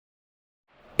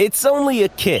It's only a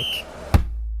kick,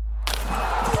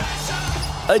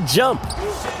 a jump,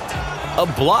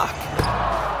 a block.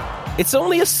 It's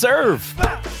only a serve.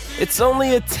 It's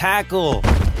only a tackle,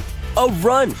 a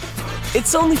run.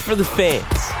 It's only for the fans.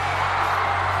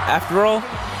 After all,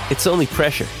 it's only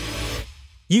pressure.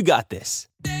 You got this.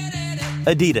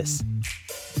 Adidas.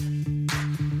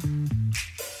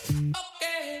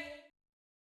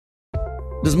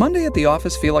 Does Monday at the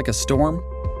office feel like a storm?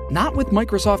 Not with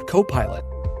Microsoft Copilot.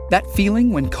 That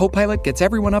feeling when Copilot gets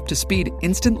everyone up to speed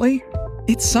instantly?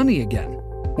 It's sunny again.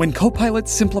 When Copilot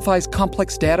simplifies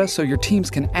complex data so your teams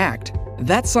can act,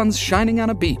 that sun's shining on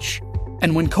a beach.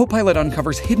 And when Copilot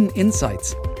uncovers hidden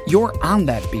insights, you're on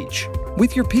that beach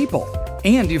with your people,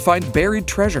 and you find buried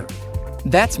treasure.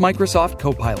 That's Microsoft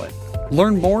Copilot.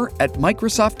 Learn more at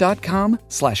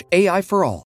Microsoft.com/AI for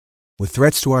all. With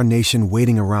threats to our nation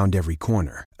waiting around every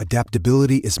corner,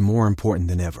 adaptability is more important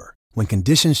than ever. When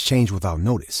conditions change without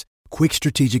notice, quick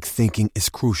strategic thinking is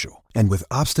crucial. And with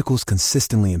obstacles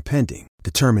consistently impending,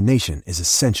 determination is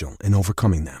essential in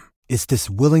overcoming them. It's this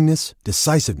willingness,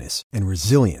 decisiveness, and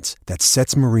resilience that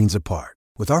sets Marines apart.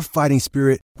 With our fighting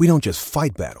spirit, we don't just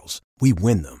fight battles, we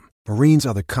win them. Marines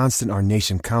are the constant our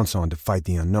nation counts on to fight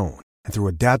the unknown. And through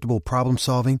adaptable problem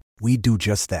solving, we do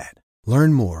just that.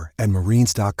 Learn more at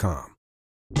marines.com.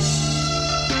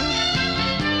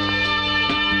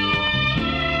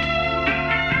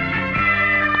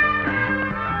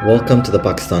 Welcome to the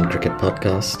Pakistan Cricket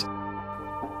Podcast.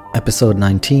 Episode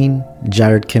 19,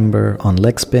 Jarrod Kimber on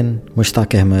leg spin,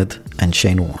 Mushtaq Ahmed and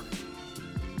Shane Warne.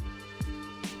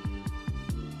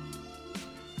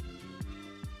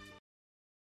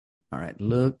 All right,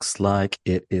 looks like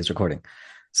it is recording.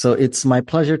 So it's my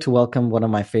pleasure to welcome one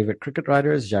of my favorite cricket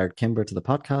writers, Jarrod Kimber, to the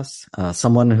podcast.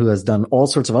 Someone who has done all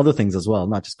sorts of other things as well,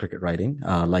 not just cricket writing,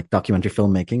 like documentary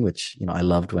filmmaking, which I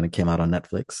loved when it came out on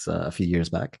Netflix a few years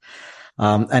back,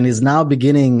 and is now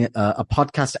beginning a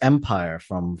podcast empire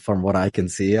from what I can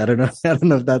see. I don't know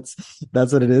if that's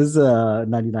what it is.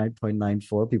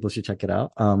 99.94. People should check it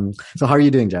out. So how are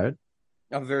you doing, Jarrod?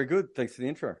 I'm very good. Thanks for the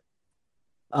intro.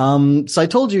 So I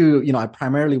told you, I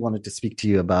primarily wanted to speak to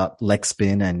you about leg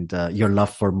spin and your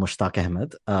love for Mushtaq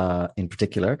Ahmed in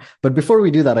particular. But before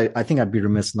we do that, I think I'd be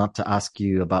remiss not to ask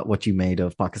you about what you made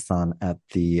of Pakistan at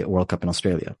the World Cup in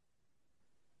Australia.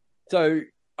 So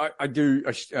I do,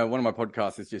 one of my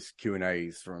podcasts is just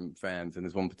Q&As from fans. And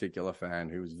there's one particular fan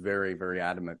who was very, very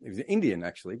adamant. He was Indian,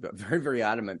 actually, but very, very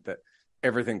adamant that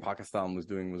everything Pakistan was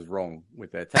doing was wrong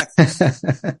with their tactics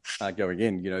going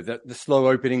in. The slow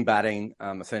opening batting,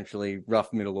 essentially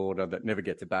rough middle order that never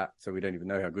get to bat, so we don't even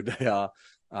know how good they are,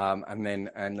 and then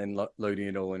loading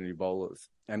it all into your bowlers.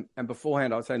 And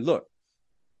beforehand, I was saying, look,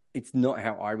 it's not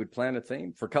how I would plan a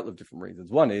team for a couple of different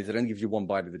reasons. One is it only gives you one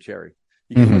bite of the cherry.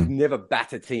 You can almost never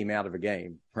bat a team out of a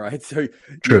game, right? So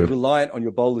you're reliant on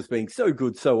your bowlers being so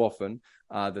good so often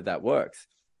that works.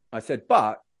 I said,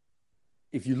 but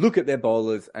if you look at their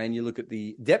bowlers and you look at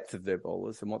the depth of their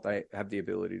bowlers and what they have the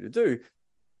ability to do,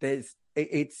 it's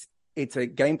a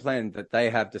game plan that they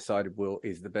have decided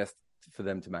is the best for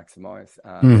them to maximize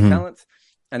their talents.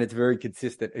 And it's very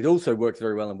consistent. It also works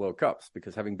very well in World Cups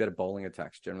because having better bowling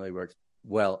attacks generally works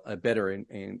better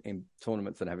in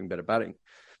tournaments than having better batting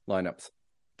lineups.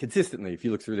 Consistently, if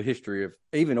you look through the history of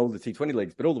even all the T20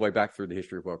 leagues, but all the way back through the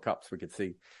history of World Cups, we could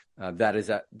see that is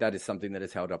something that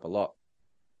has held up a lot.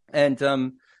 And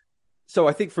so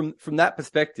I think from that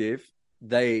perspective,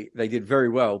 they did very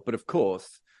well. But of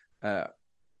course,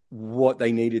 what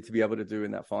they needed to be able to do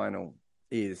in that final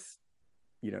is,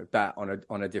 bat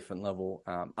on a different level,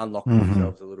 unlock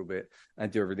themselves a little bit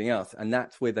and do everything else. And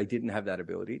that's where they didn't have that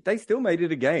ability. They still made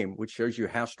it a game, which shows you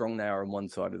how strong they are on one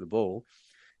side of the ball.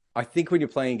 I think when you're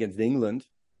playing against England,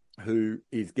 who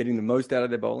is getting the most out of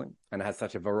their bowling and has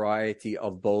such a variety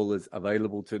of bowlers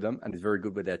available to them and is very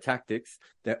good with their tactics.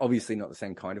 They're obviously not the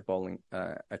same kind of bowling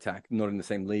attack, not in the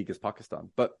same league as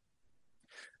Pakistan. But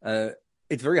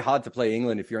it's very hard to play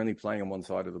England if you're only playing on one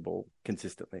side of the ball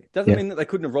consistently. Doesn't mean that they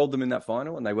couldn't have rolled them in that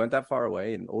final and they weren't that far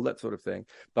away and all that sort of thing.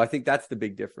 But I think that's the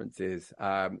big difference is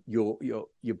you're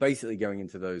basically going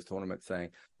into those tournaments saying,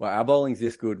 well, our bowling's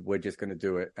this good, we're just going to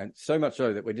do it. And so much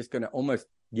so that we're just going to almost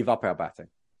give up our batting.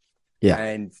 Yeah.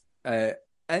 And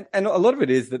a lot of it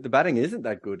is that the batting isn't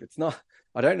that good. It's not,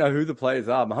 I don't know who the players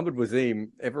are. Mohammad Waseem,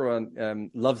 everyone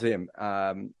loves him.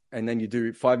 And then you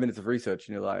do 5 minutes of research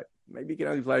and you're like, maybe he can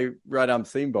only play right arm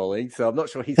seam bowling. So I'm not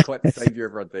sure he's quite the savior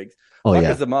everyone thinks.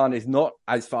 Waqar Zaman is not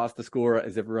as fast a scorer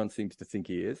as everyone seems to think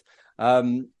he is.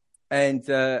 You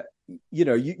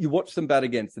watch them bat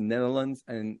against the Netherlands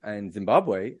and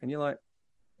Zimbabwe and you're like,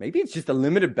 maybe it's just a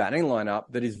limited batting lineup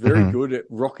that is very good at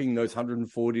rocking those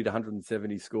 140 to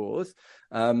 170 scores.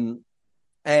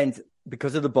 And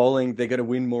because of the bowling, they're going to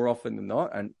win more often than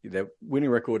not. And their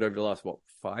winning record over the last,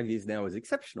 5 years now is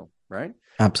exceptional, right?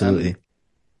 Absolutely.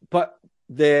 But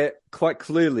they're quite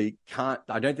clearly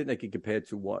I don't think they can compare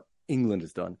to what England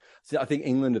has done. So I think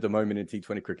England at the moment in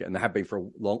T20 cricket, and they have been for a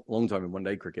long time in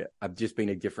one-day cricket, have just been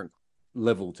a different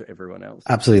level to everyone else.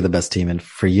 Absolutely the best team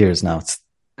for years now.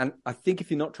 And I think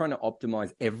if you're not trying to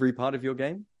optimize every part of your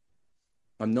game,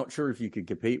 I'm not sure if you could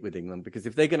compete with England, because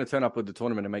if they're going to turn up with the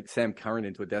tournament and make Sam Curran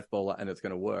into a death bowler and it's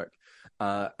going to work,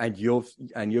 and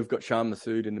you've got Shah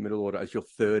Masood in the middle order as your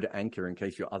third anchor in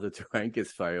case your other two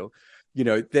anchors fail,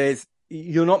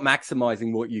 you're not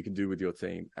maximizing what you can do with your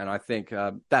team. And I think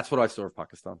that's what I saw of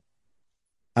Pakistan.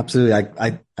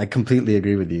 Absolutely. I completely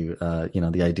agree with you.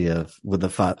 The idea of with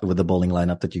the bowling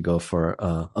lineup that you go for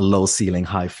a low ceiling,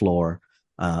 high floor,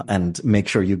 and make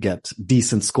sure you get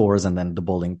decent scores and then the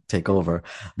bowling take over.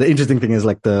 The interesting thing is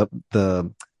like the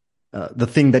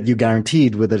thing that you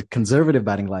guaranteed with a conservative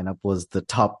batting lineup was the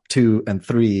top 2 and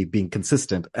 3 being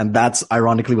consistent. And that's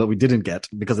ironically what we didn't get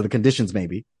because of the conditions,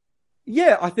 maybe.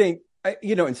 Yeah, I think,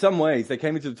 in some ways they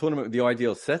came into the tournament with the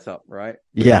ideal setup, right?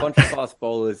 Yeah. A bunch of fast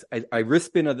bowlers, a wrist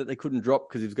spinner that they couldn't drop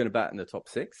because he was going to bat in the top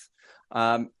 6.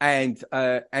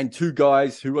 And two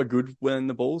guys who are good when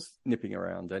the ball's nipping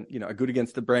around and, are good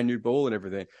against the brand new ball and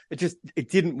everything. It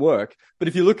didn't work. But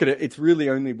if you look at it, it's really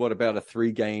only about a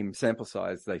 3-game sample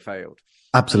size they failed.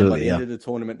 Absolutely. By the end of the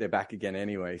tournament, they're back again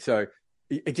anyway. So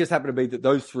it just happened to be that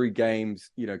those 3 games,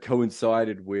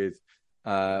 coincided with,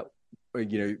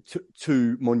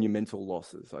 two monumental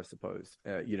losses, I suppose,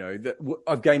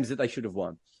 of games that they should have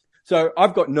won. So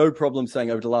I've got no problem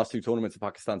saying over the last 2 tournaments,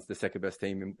 Pakistan's the second best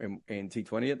team in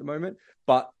T20 at the moment.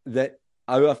 But that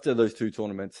after those 2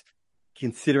 tournaments,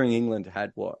 considering England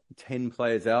had 10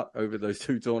 players out over those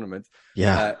 2 tournaments,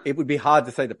 it would be hard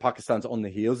to say that Pakistan's on the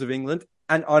heels of England.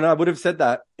 And I would have said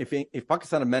that if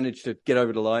Pakistan had managed to get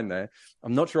over the line there,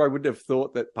 I'm not sure I would have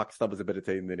thought that Pakistan was a better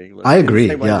team than England. I agree. In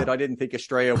the same way that I didn't think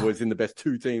Australia was in the best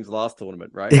 2 teams last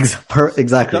tournament, right?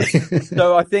 Exactly.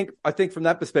 So I think from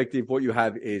that perspective, what you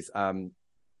have is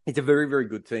it's a very, very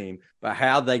good team, but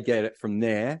how they get it from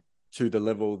there to the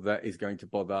level that is going to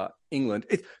bother England,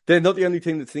 they're not the only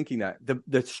team that's thinking that.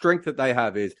 The strength that they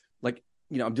have is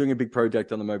I'm doing a big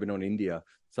project on the moment on India.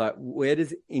 So what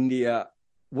does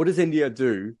India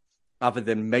do other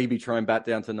than maybe try and bat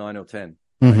down to 9 or 10?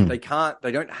 Mm-hmm.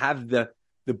 They don't have the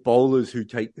bowlers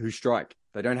who strike.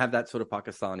 They don't have that sort of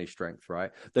Pakistani strength,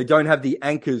 right? They don't have the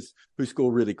anchors who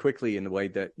score really quickly in the way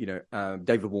that,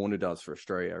 David Warne does for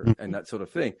Australia and that sort of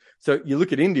thing. So you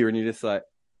look at India and you're just like,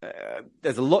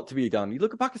 there's a lot to be done. You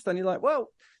look at Pakistan, you're like, well,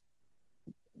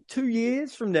 2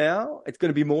 years from now, it's going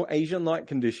to be more Asian-like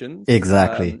conditions.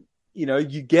 Exactly.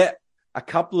 You get a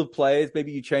couple of players,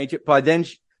 maybe you change it. By then,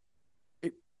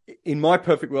 in my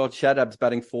perfect world, Shadab's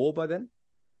batting 4 by then,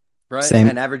 right? Same.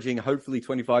 And averaging hopefully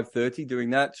 25, 30,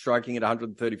 doing that, striking at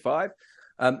 135.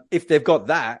 If they've got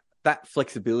that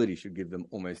flexibility should give them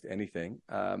almost anything.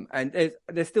 And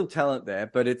there's still talent there,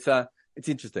 but it's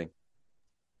interesting.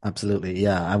 Absolutely.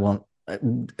 Yeah,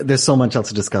 there's so much else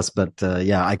to discuss, but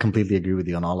I completely agree with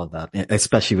you on all of that,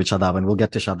 especially with Shadab. And we'll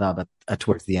get to Shadab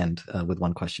towards the end with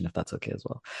one question, if that's okay as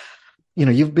well.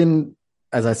 You've been,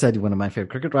 as I said, one of my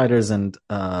favorite cricket writers, and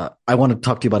I want to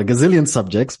talk to you about a gazillion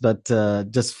subjects, but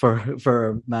just for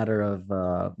a matter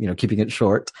of, keeping it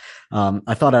short,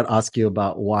 I thought I'd ask you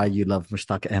about why you love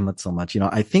Mushtaq Ahmed so much.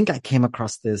 I think I came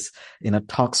across this in a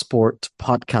TalkSport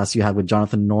podcast you had with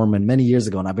Jonathan Norman many years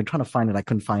ago, and I've been trying to find it. I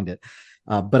couldn't find it.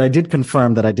 But I did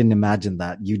confirm that I didn't imagine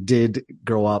that. You did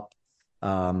grow up,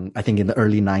 I think in the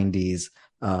early 90s,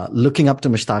 looking up to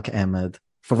Mushtaq Ahmed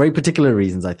for very particular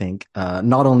reasons, I think,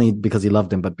 not only because you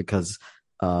loved him, but because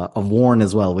of Warne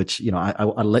as well, which,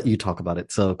 I'll let you talk about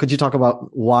it. So could you talk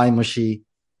about why Mushi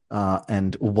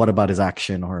and what about his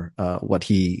action or what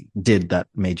he did that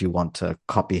made you want to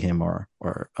copy him or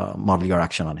model your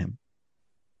action on him?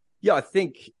 Yeah, I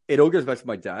think it all goes back to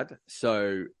my dad.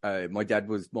 So my dad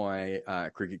was my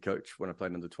cricket coach when I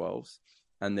played under 12s.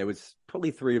 And there was probably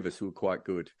 3 of us who were quite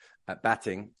good at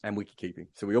batting and wicket keeping.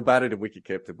 So we all batted and wicket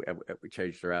kept, and we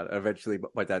changed around. And eventually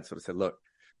my dad sort of said, look,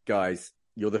 guys,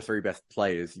 you're the 3 best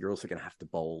players. You're also going to have to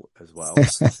bowl as well.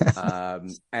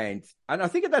 And I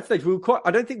think at that stage, I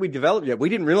don't think we developed yet. We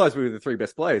didn't realize we were the 3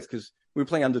 best players because we were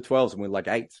playing under 12s and we were like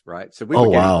 8s, right? So we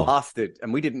were getting blasted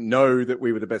and we didn't know that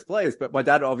we were the best players. But my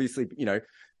dad, obviously,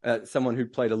 someone who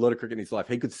played a lot of cricket in his life,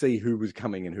 he could see who was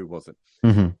coming and who wasn't.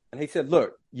 Mm-hmm. And he said,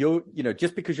 look,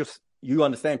 just because you're you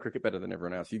understand cricket better than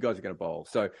everyone else. You guys are going to bowl.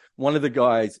 So one of the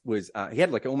guys was, he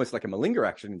had like almost like a Malinga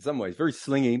action in some ways, very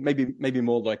slingy, maybe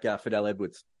more like Fidel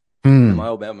Edwards. And my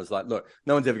old man was like, look,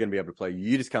 no one's ever going to be able to play you.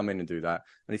 You just come in and do that.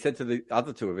 And he said to the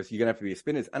other two of us, you're going to have to be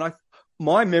spinners. And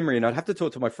my memory, and I'd have to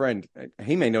talk to my friend,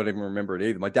 he may not even remember it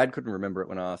either. My dad couldn't remember it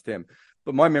when I asked him.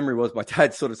 But my memory was my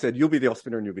dad sort of said, you'll be the off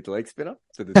spinner and you'll be the leg spinner.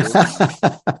 To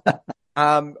the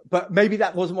but maybe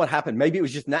that wasn't what happened. Maybe it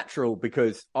was just natural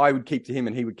because I would keep to him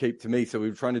and he would keep to me. So we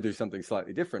were trying to do something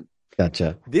slightly different.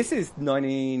 Gotcha. This is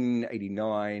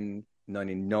 1989,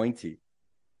 1990.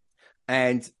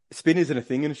 And spin isn't a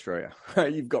thing in Australia.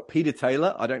 You've got Peter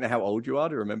Taylor. I don't know how old you are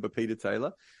to remember Peter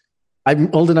Taylor.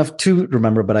 I'm old enough to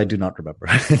remember, but I do not remember.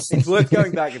 It's worth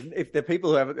going back. If the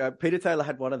people who have Peter Taylor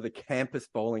had one of the campus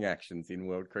bowling actions in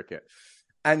world cricket.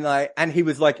 And he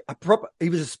was like he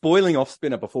was a spoiling off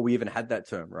spinner before we even had that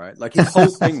term, right? Like his whole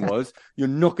thing was, you're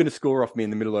not going to score off me in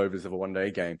the middle overs of a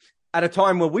one-day game at a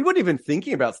time where we weren't even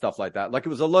thinking about stuff like that. Like it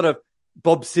was a lot of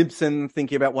Bob Simpson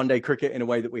thinking about one-day cricket in a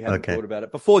way that we hadn't thought about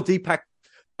it before. Deepak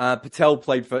Patel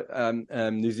played for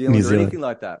New Zealand or anything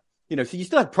like that. You know, so you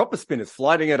still had proper spinners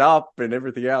flighting it up and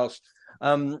everything else.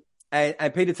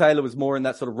 And Peter Taylor was more in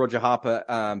that sort of Roger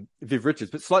Harper, Viv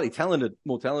Richards, but slightly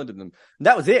more talented than them. And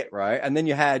that was it, right? And then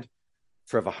you had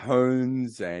Trevor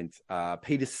Hones and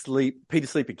Peter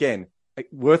Sleep again,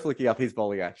 worth looking up his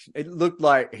bowling action. It looked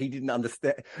like he didn't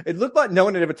understand. It looked like no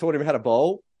one had ever taught him how to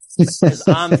bowl. His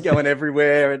arms going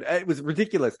everywhere, and it was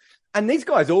ridiculous. And these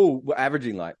guys all were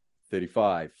averaging like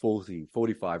 35, 40,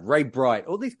 45, Ray Bright,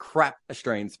 all these crap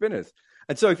Australian spinners.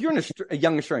 And so if you're a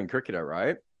young Australian cricketer,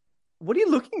 right, what are you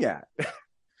looking at?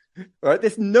 Right?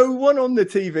 There's no one on the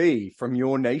TV from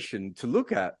your nation to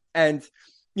look at. And,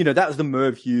 you know, that was the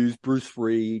Merv Hughes, Bruce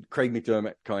Reid, Craig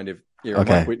McDermott kind of era,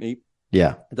 Mike Whitney.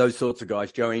 Yeah. Those sorts of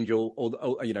guys, Joe Angel,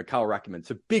 or you know, Carl Rackerman.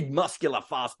 So big, muscular,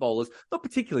 fast bowlers, not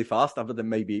particularly fast other than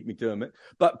maybe McDermott,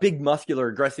 but big, muscular,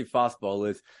 aggressive, fast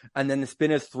bowlers. And then the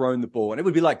spinners thrown the ball. And it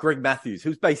would be like Greg Matthews,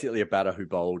 who's basically a batter who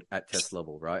bowled at test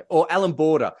level, right? Or Alan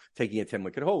Border taking a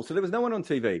 10-wicket haul. So there was no one on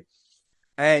TV.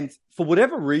 And for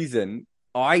whatever reason,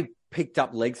 I picked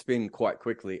up leg spin quite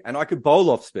quickly and I could bowl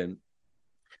off spin.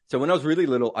 So when I was really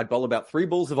little, I'd bowl about 3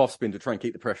 balls of off spin to try and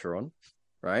keep the pressure on.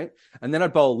 Right. And then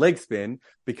I'd bowl leg spin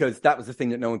because that was the thing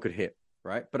that no one could hit.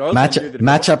 Right. But I also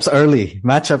matchups early. It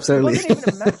wasn't even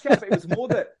a matchup. It was more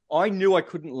that I knew I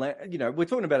couldn't land. You know, we're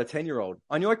talking about a 10-year-old.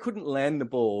 I knew I couldn't land the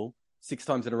ball 6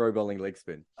 times in a row bowling leg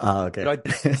spin. Oh, okay.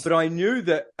 But I knew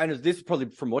that, and this is probably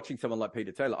from watching someone like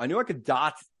Peter Taylor, I knew I could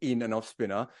dart in an off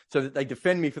spinner so that they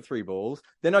defend me for 3 balls.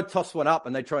 Then I'd toss one up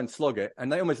and they try and slog it.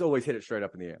 And they almost always hit it straight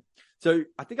up in the air. So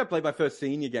I think I played my first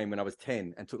senior game when I was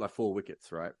 10 and took like 4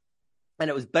 wickets. Right. And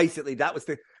it was basically, that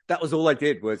was all I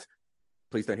did was,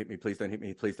 please don't hit me, please don't hit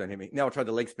me, please don't hit me. Now I tried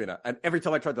the leg spinner. And every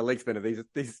time I tried the leg spinner,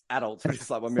 these adults were just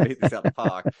like, I'm going to hit this out the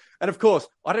park. And of course,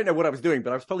 I don't know what I was doing,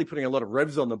 but I was probably putting a lot of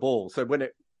revs on the ball. So when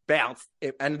it bounced,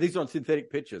 and these are on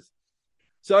synthetic pitches.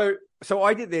 So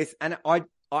I did this and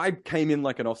I came in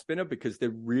like an off spinner because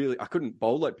I couldn't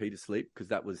bowl like Peter Sleep because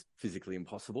that was physically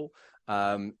impossible.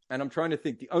 And I'm trying to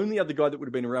think, the only other guy that would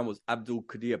have been around was Abdul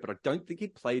Qadir, but I don't think he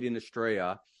played in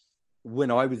Australia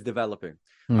when I was developing.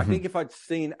 I think if I'd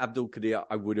seen Abdul Qadir,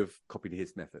 I would have copied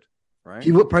his method, right?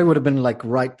 He probably would have been like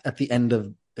right at the end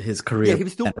of his career. Yeah, he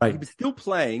was still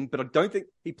playing, but I don't think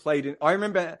he played in. I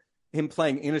remember him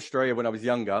playing in Australia when I was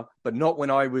younger, but not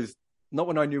when I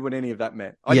knew what any of that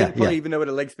meant. I didn't probably even know what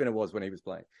a leg spinner was when he was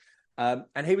playing.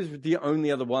 And he was the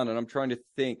only other one. And I'm trying to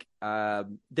think,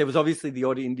 there was obviously the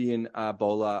odd Indian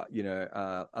bowler, you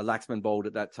know, a Laxman bowled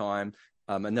at that time.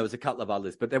 And there was a couple of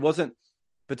others, but there wasn't.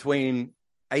 Between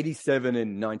 87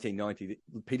 and 1990,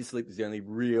 Peter Sleep was the only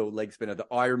real leg spinner that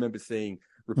I remember seeing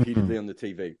repeatedly on the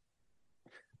TV.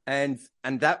 And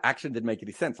that action didn't make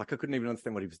any sense. Like I couldn't even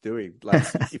understand what he was doing. Like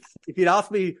if you'd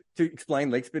asked me to explain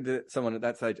leg spin to someone at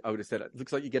that stage, I would have said, it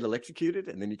looks like you get electrocuted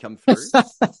and then you come through.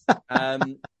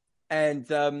 And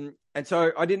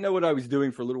so I didn't know what I was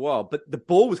doing for a little while, but the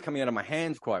ball was coming out of my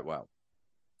hands quite well.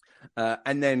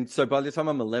 And then, so by the time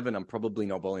I'm 11, I'm probably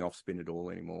not bowling off spin at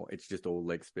all anymore. It's just all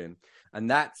leg spin. And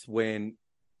that's when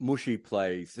Mushy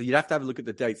plays. So you'd have to have a look at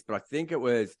the dates, but I think it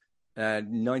was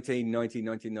 1990,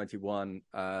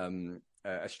 1991,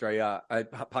 Australia,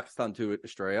 Pakistan to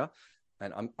Australia.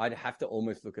 And I'd have to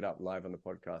almost look it up live on the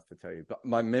podcast to tell you. But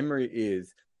my memory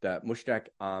is that Mushtaq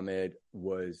Ahmed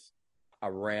was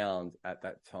around at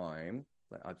that time.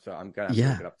 So I'm gonna have to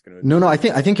look it up. No, I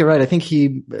think you're right. I think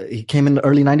he came in the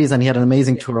early 90s and he had an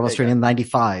amazing tour of Australia in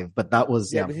 95. But that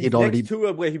was he'd already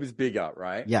tour where he was bigger,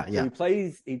 right? Yeah. So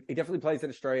he definitely plays in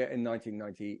Australia in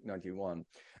 1990, 91.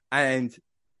 And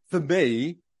for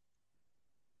me,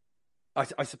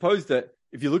 I suppose that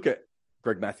if you look at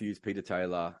Greg Matthews, Peter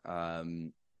Taylor,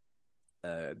 who's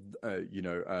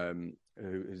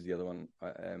the other one?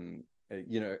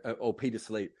 Or Peter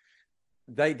Sleep,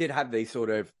 they did have these sort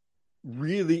of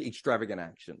really extravagant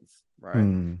actions, right?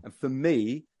 And for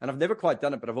me, and I've never quite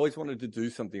done it, but I've always wanted to do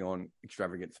something on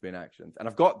extravagant spin actions. And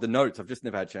I've got the notes. I've just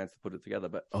never had a chance to put it together.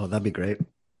 But that'd be great.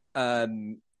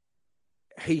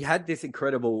 He had this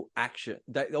incredible action.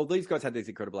 All these guys had these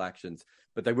incredible actions,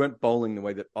 but they weren't bowling the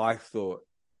way that I thought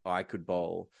I could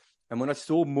bowl. And when I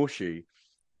saw Mushy,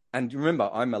 and remember,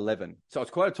 I'm 11, so I was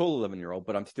quite a tall 11-year-old,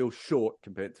 but I'm still short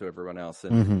compared to everyone else.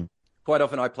 And quite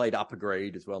often I played upper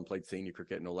grade as well and played senior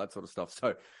cricket and all that sort of stuff.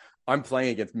 So I'm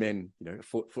playing against men, a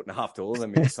foot and a half taller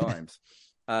than me at times.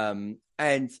 When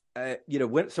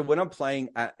I'm playing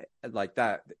like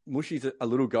that, Mushy's a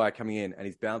little guy coming in and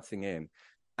he's bouncing in,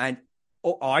 and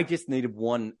I just needed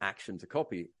one action to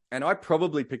copy. And I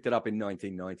probably picked it up in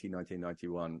 1990,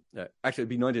 1991. Actually, it'd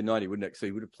be 1990, wouldn't it? So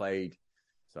he would have played.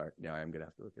 Sorry, now I am going to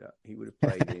have to look it up. He would have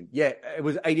played in. Yeah, it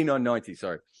was 89, 90.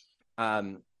 Sorry.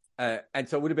 And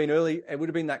so it would have been early. It would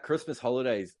have been that Christmas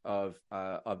holidays of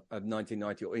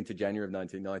 1990 or into January of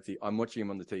 1990. I'm watching him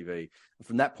on the TV. And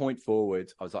from that point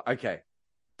forward, I was like, okay,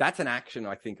 that's an action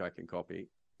I think I can copy.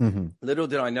 Little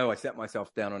did I know, I set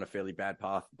myself down on a fairly bad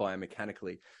path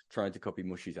biomechanically trying to copy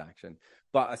Mushy's action.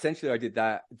 But essentially I did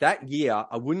that. That year,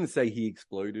 I wouldn't say he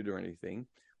exploded or anything,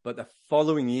 but the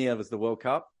following year was the World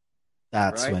Cup.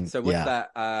 That's right? when, So what's that?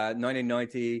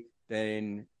 1990,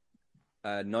 then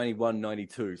 91,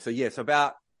 92. So so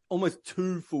about almost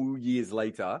 2 full years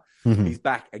later, he's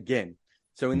back again.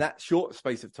 So in that short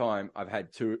space of time, I've had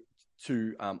two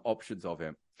options of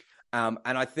him. And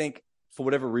I think for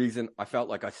whatever reason, I felt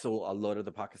like I saw a lot of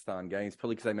the Pakistan games,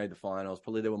 probably because they made the finals,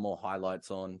 probably there were more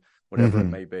highlights on, whatever it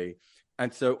may be.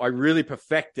 And so I really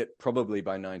perfected probably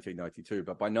by 1992.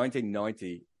 But by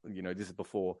 1990, this is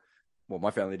before, well,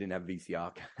 my family didn't have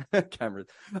VCR cameras.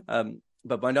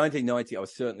 But by 1990, I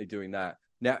was certainly doing that.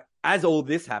 Now, as all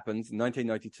this happens,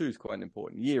 1992 is quite an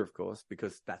important year, of course,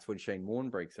 because that's when Shane Warne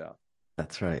breaks out.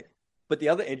 That's right. But the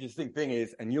other interesting thing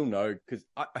is, and you'll know, because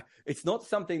it's not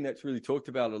something that's really talked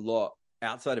about a lot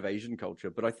outside of Asian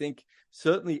culture, but I think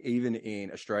certainly even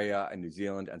in Australia and New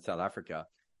Zealand and South Africa,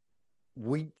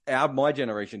 my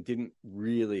generation didn't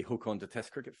really hook on to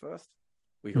Test cricket first.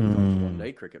 We hooked on to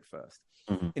one-day cricket first,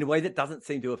 in a way that doesn't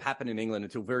seem to have happened in England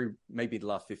until maybe the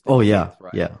last 15 years.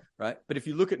 Right. But if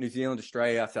you look at New Zealand,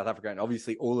 Australia, South Africa, and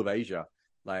obviously all of Asia,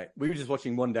 like we were just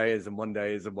watching one-dayers and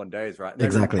one-dayers and one-dayers, right? And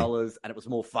exactly. Colors, and it was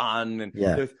more fun. And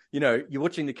you're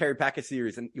watching the Kerry Packer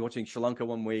series, and you're watching Sri Lanka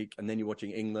one week, and then you're watching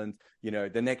England.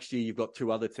 The next year you've got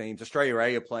 2 other teams. Australia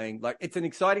A are playing. Like it's an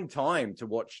exciting time to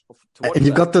watch. And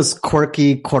you've got those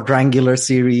quirky quadrangular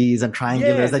series and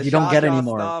triangulars that you don't get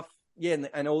anymore. Stuff. Yeah,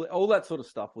 and all that sort of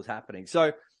stuff was happening.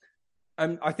 So,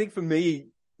 I think for me,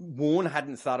 Warne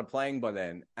hadn't started playing by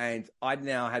then, and I'd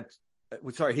now had.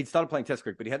 He'd started playing Test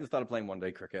cricket, but he hadn't started playing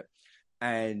one-day cricket.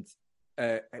 And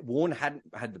Warne hadn't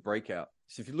had the breakout.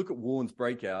 So if you look at Warne's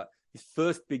breakout, his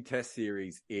first big Test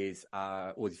series is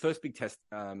the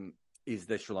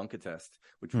Sri Lanka Test,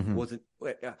 which wasn't.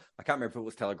 I can't remember if it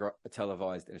was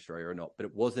televised in Australia or not, but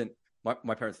it wasn't.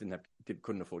 My parents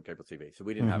couldn't afford cable TV, so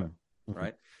we didn't have it.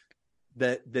 Right.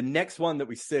 The next one that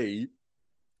we see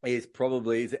is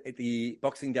probably the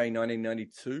Boxing Day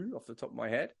 1992, off the top of my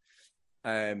head.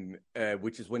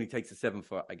 Which is when he takes a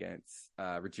 7-foot against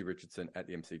Richie Richardson at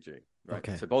the MCG. Right.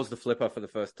 Okay. So bowls the flipper for the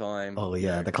first time. Oh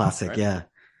yeah, the classic. Right? Yeah.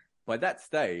 By that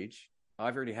stage,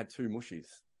 I've already had 2 Mushies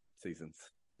seasons.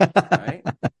 Right.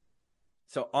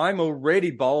 So I'm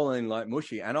already bowling like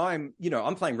Mushy, and I'm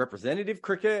playing representative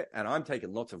cricket, and I'm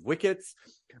taking lots of wickets.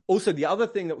 Also, the other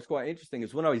thing that was quite interesting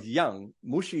is when I was young,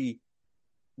 Mushy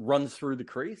runs through the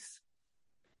crease.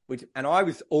 And I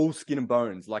was all skin and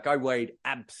bones. Like I weighed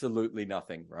absolutely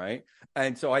nothing, right?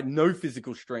 And so I had no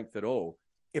physical strength at all.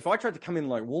 If I tried to come in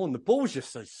like Warne, the ball was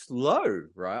just so slow,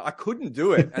 right? I couldn't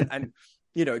do it. And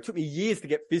it took me years to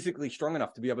get physically strong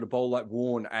enough to be able to bowl like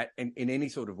Warne in any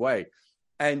sort of way.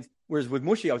 And whereas with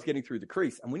Mushy, I was getting through the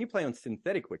crease. And when you play on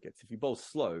synthetic wickets, if you bowl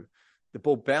slow, the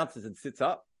ball bounces and sits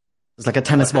up. It's like a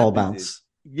tennis ball bounce.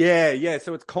 Yeah.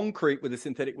 So it's concrete with a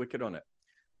synthetic wicket on it,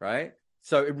 right?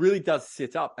 So it really does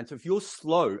sit up. And so if you're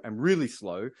slow and really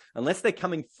slow, unless they're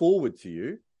coming forward to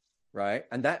you, right?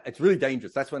 And that it's really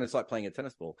dangerous. That's when it's like playing a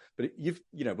tennis ball. But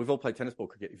we've all played tennis ball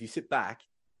cricket. If you sit back,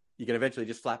 you can eventually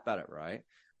just flat bat it, right?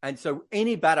 And so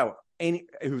any batter,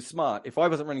 who's smart, if I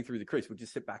wasn't running through the crease, would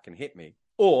just sit back and hit me.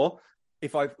 Or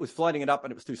if I was flighting it up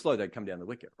and it was too slow, they'd come down the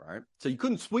wicket, right? So you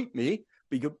couldn't sweep me,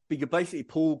 but you could basically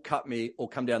pull, cut me, or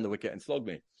come down the wicket and slog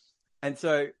me. And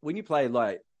so when you play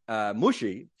like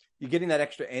Mushy, you're getting that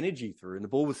extra energy through, and the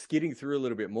ball was skidding through a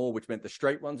little bit more, which meant the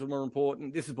straight ones were more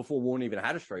important. This is before Warne even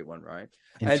had a straight one, right?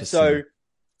 And so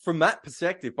from that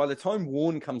perspective, by the time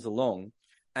Warne comes along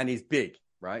and he's big,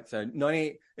 right? So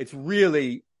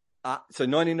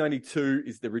 1992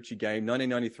 is the Richie game.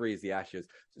 1993 is the Ashes.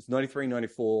 So it's 93,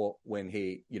 94 when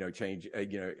he, changed,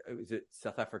 is it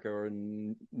South Africa or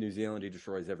New Zealand? He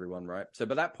destroys everyone, right? So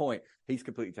by that point, he's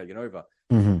completely taken over.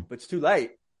 Mm-hmm. But it's too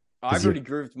late. I've already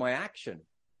grooved my action,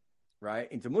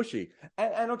 right, into Mushy.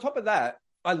 And on top of that,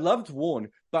 I loved Warne,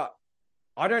 but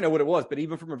I don't know what it was. But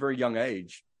even from a very young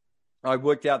age, I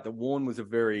worked out that Warne was a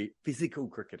very physical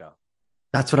cricketer.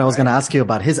 That's what I was going to ask you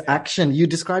about. His action, you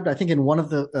described, I think, in one of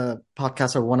the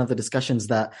podcasts or one of the discussions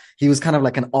that he was kind of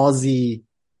like an Aussie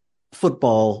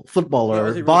footballer,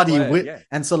 Aussie body player, width. Yeah.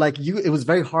 And so it was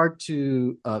very hard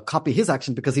to copy his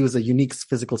action because he was a unique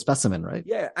physical specimen, right?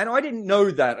 Yeah. And I didn't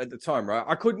know that at the time, right?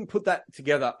 I couldn't put that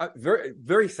together. Very,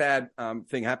 very sad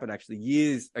thing happened actually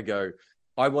years ago.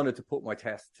 I wanted to put my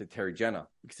test to Terry Jenner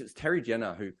because it's Terry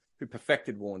Jenner who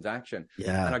perfected Warne's action.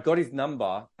 Yeah. And I got his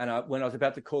number. And when I was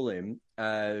about to call him,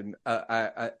 a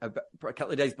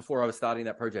couple of days before I was starting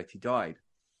that project, he died.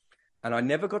 And I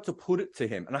never got to put it to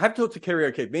him. And I have talked to Kerry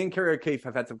O'Keefe. Me and Kerry O'Keefe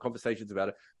have had some conversations about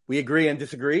it. We agree and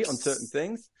disagree on certain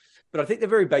things. But I think the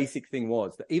very basic thing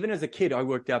was that even as a kid, I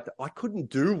worked out that I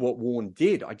couldn't do what Warne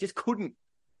did. I just couldn't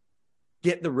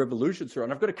get the revolution through.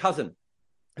 And I've got a cousin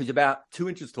who's about 2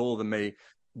 inches taller than me,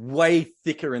 way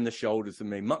thicker in the shoulders than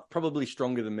me, probably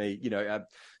stronger than me,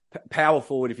 power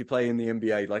forward if you play in the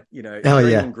NBA,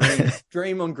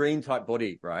 dream on green type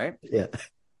body, right? Yeah.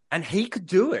 And he could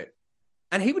do it.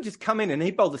 And he would just come in and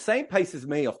he'd bowl the same pace as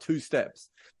me off 2 steps,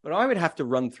 but I would have to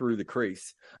run through the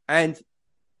crease. And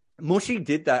Mushy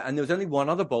did that. And there was only one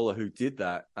other bowler who did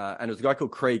that. And it was a guy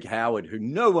called Craig Howard, who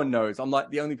no one knows. I'm like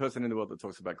the only person in the world that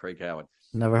talks about Craig Howard.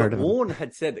 Never heard of him. Warne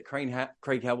had said that Craig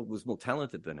Howard was more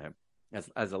talented than him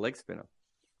as a leg spinner.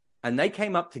 And they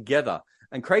came up together.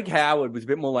 And Craig Howard was a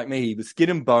bit more like me. He was skin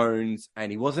and bones,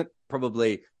 and he wasn't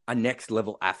probably a next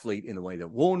level athlete in the way that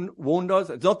Warne does.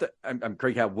 It's not that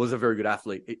Craig Howard was a very good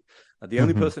athlete. The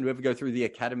only person to ever go through the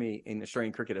academy in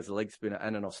Australian cricket as a leg spinner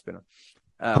and an off spinner.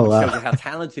 Which shows you how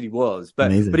talented he was.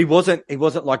 But he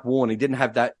wasn't like Warne. He didn't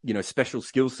have that, special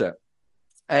skill set.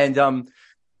 And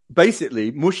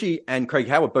basically, Mushy and Craig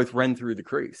Howard both ran through the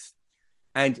crease.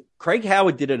 And Craig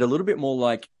Howard did it a little bit more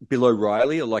like Bill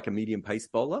O'Reilly or like a medium pace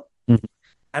bowler. Mm-hmm.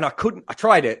 And I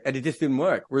tried it and it just didn't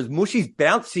work. Whereas Mushy's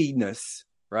bounciness,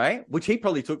 right, which he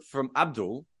probably took from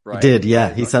Abdul, right? He did,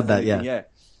 yeah. He said that, yeah. Yeah.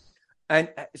 And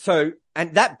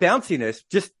that bounciness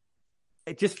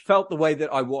it just felt the way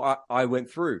that I went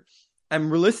through.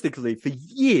 And realistically, for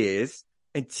years,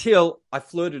 until I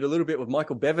flirted a little bit with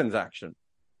Michael Bevan's action,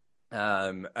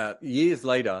 years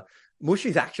later,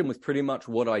 Mushy's action was pretty much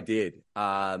what I did.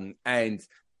 And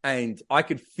I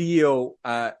could feel,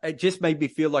 it just made me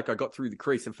feel like I got through the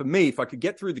crease. And for me, if I could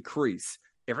get through the crease,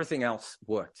 everything else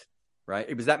worked, right?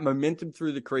 It was that momentum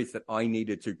through the crease that I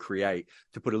needed to create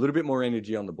to put a little bit more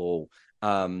energy on the ball.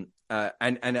 And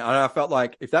I felt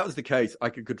like if that was the case, I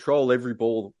could control every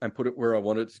ball and put it where I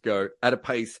wanted it to go at a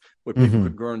pace where people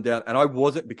could grow down. And I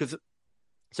wasn't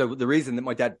one of the reasons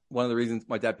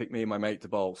my dad picked me and my mate to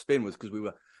bowl spin was because we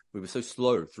were so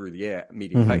slow through the air,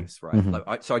 medium pace, right?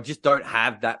 Mm-hmm. So I just don't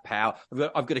have that power.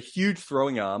 I've got a huge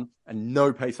throwing arm and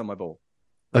no pace on my ball.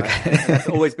 Right? Okay. And that's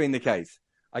always been the case.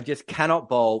 I just cannot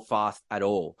bowl fast at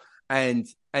all. And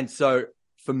so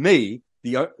for me,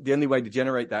 the only way to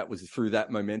generate that was through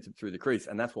that momentum through the crease.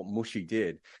 And that's what Mushy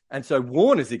did. And so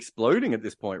Warne is exploding at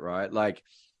this point, right? Like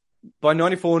by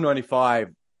 94,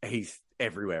 95, he's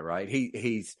everywhere, right?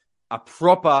 He's a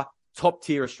proper top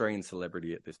tier Australian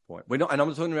celebrity at this point. And I'm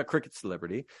not talking about cricket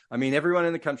celebrity. I mean, everyone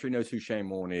in the country knows who Shane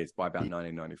Warne is by about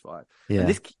 1995. Yeah. And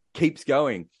this keeps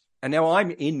going. And now I'm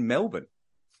in Melbourne,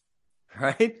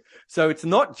 right? So it's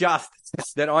not just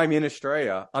that I'm in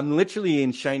Australia. I'm literally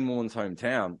in Shane Warne's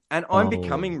hometown, and I'm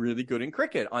becoming really good in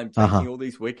cricket. I'm taking all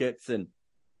these wickets, and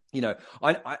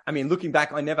I mean, looking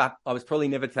back, I was probably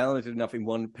never talented enough in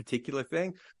one particular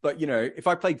thing. But if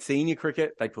I played senior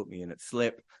cricket, they put me in at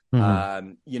slip.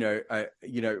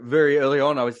 Mm-hmm. Very early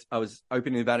on, I was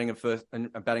opening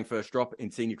and batting first drop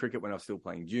in senior cricket when I was still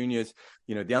playing juniors.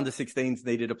 The under 16s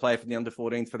needed a player from the under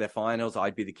 14s for their finals.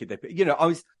 I'd be the kid I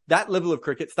was that level of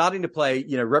cricket, starting to play,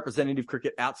 representative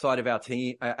cricket outside of our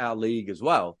team, our league as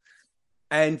well.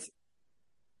 And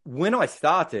when I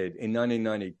started in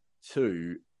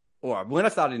 1992, or when I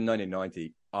started in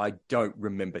 1990, I don't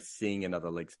remember seeing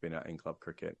another leg spinner in club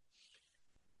cricket.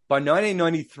 By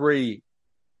 1993,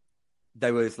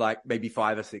 there was like maybe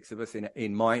 5 or 6 of us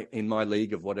in my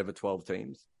league of whatever 12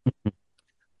 teams.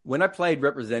 When I played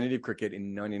representative cricket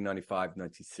in 1995,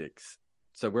 96,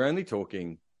 so we're only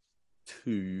talking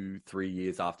 2-3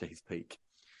 years after his peak,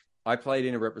 I played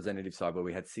in a representative side where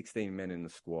we had 16 men in the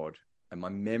squad. And my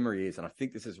memory is, and I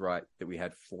think this is right, that we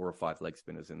had 4 or 5 leg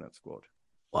spinners in that squad.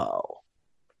 Wow.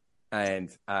 And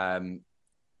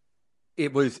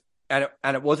it was, and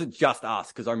it wasn't just us,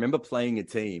 because I remember playing a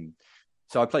team.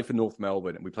 So I played for North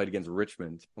Melbourne, and we played against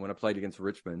Richmond. And when I played against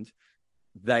Richmond,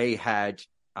 they had,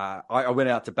 I went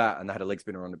out to bat, and they had a leg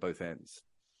spinner on at both ends.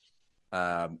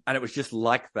 And it was just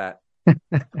like that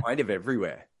kind of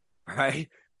everywhere, right?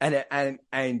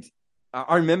 And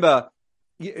I remember,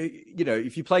 you know,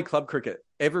 if you play club cricket,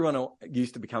 everyone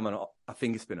used to become a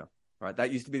finger spinner, right?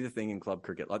 That used to be the thing in club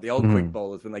cricket. Like the old quick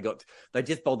bowlers, when they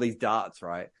just bowled these darts,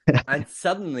 right? And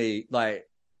suddenly, like,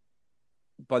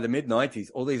 by the mid-90s,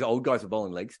 all these old guys were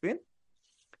bowling leg spin.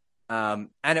 And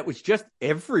it was just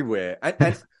everywhere.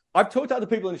 And I've talked to other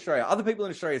people in Australia. Other people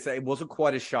in Australia say it wasn't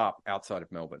quite as sharp outside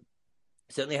of Melbourne.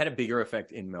 It certainly had a bigger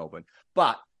effect in Melbourne.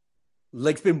 But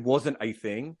leg spin wasn't a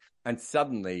thing. And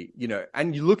suddenly, you know,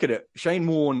 and you look at it, Shane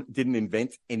Warne didn't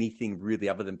invent anything really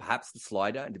other than perhaps the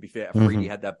slider. And to be fair, Afridi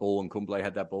had that ball and Kumble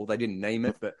had that ball. They didn't name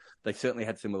it, but they certainly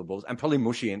had similar balls. And probably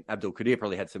Mushi and Abdul Qadir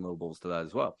probably had similar balls to that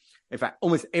as well. In fact,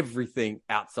 almost everything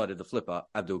outside of the flipper,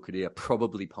 Abdul Qadir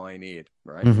probably pioneered,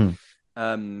 right?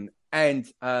 I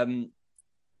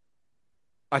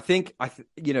think,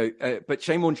 you know, but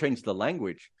Shane Warne changed the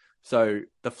language. So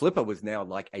the flipper was now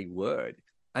like a word.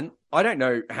 And I don't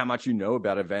know how much you know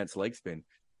about advanced leg spin,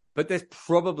 but there's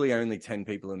probably only 10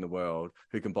 people in the world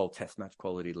who can bowl test match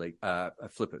quality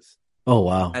flippers. Oh,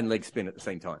 wow. And leg spin at the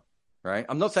same time, right?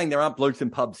 I'm not saying there aren't blokes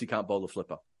in pubs who can't bowl a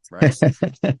flipper, right?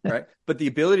 Right. But the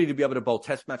ability to be able to bowl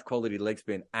test match quality leg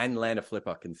spin and land a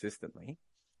flipper consistently,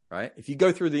 right? If you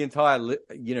go through the entire,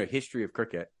 you know, history of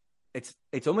cricket, it's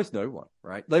almost no one,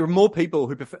 right? There were more people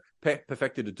who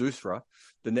perfected a doosra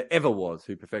than there ever was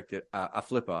who perfected a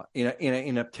flipper in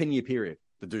a 10-year period.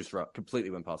 The doosra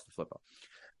completely went past the flipper.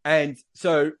 And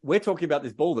so we're talking about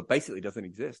this ball that basically doesn't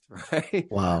exist, right?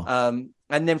 Wow.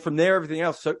 And then from there, everything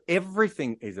else. So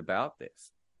everything is about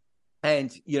this. And,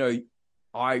 you know,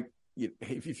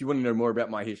 if you want to know more about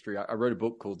my history, I wrote a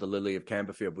book called The Lily of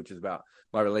Camberfield, which is about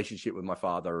my relationship with my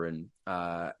father and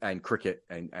cricket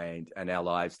and our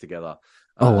lives together.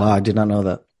 Oh, wow. I did not know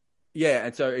that. Yeah.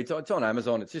 And so it's on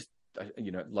Amazon. It's just,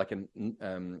 you know, like a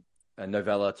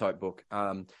novella type book.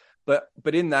 But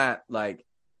in that, like,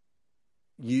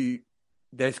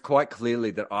 there's quite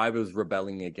clearly that I was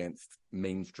rebelling against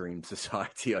mainstream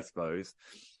society, I suppose,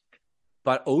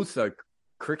 but also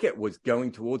cricket was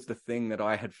going towards the thing that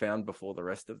I had found before the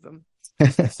rest of them.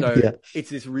 So It's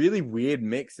this really weird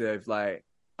mix of, like,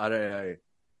 I don't know.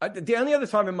 The only other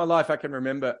time in my life I can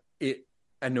remember it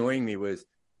annoying me was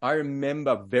I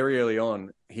remember very early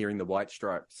on hearing the White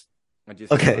Stripes.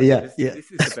 This is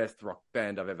the best rock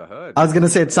band I've ever heard. I was going to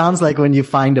say, it sounds like when you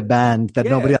find a band that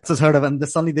nobody else has heard of, and then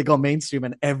suddenly they go mainstream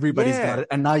and everybody's got it.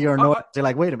 And now you're you're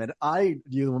like, wait a minute, I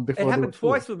knew them before. It happened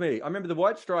twice with me. I remember the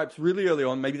White Stripes really early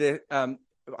on. Maybe I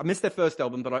missed their first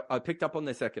album, but I picked up on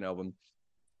their second album.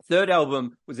 Third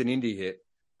album was an indie hit.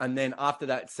 And then after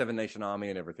that, Seven Nation Army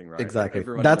and everything, right? Exactly.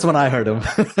 That's when I heard them.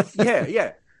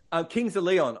 Yeah. Kings of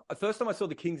Leon. The first time I saw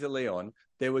the Kings of Leon,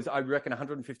 there was, I reckon,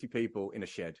 150 people in a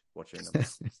shed watching them,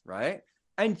 right?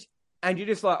 And you're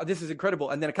just like, this is incredible.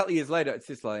 And then a couple of years later, it's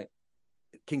just like,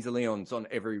 Kings of Leon's on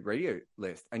every radio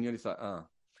list. And you're just like,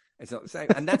 it's not the same.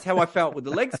 And that's how I felt with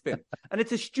the leg spin. And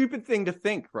it's a stupid thing to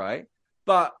think, right?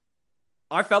 But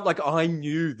I felt like I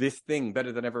knew this thing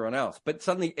better than everyone else. But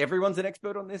suddenly everyone's an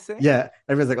expert on this thing. Yeah.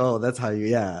 Everyone's like, oh, that's how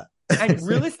you, And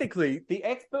realistically, the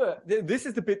expert, this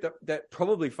is the bit that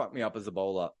probably fucked me up as a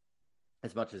bowler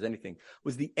as much as anything,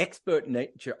 was the expert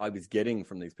nature I was getting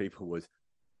from these people was,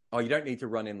 oh, you don't need to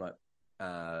run in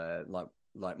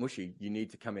like Mushy. You need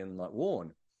to come in like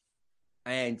Warne.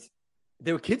 And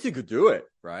there were kids who could do it,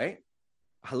 right?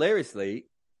 Hilariously,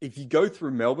 if you go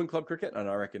through Melbourne club cricket, and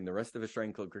I reckon the rest of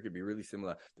Australian club cricket would be really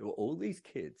similar, there were all these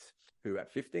kids who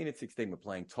at 15 and 16 were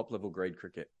playing top-level grade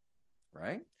cricket,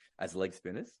 right, as leg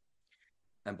spinners.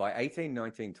 And by 18,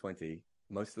 19, 20,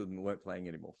 most of them weren't playing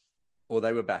anymore, or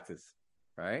they were batters,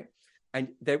 right? And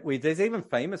there's even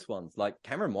famous ones, like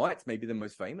Cameron White's maybe the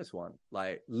most famous one.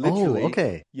 Like,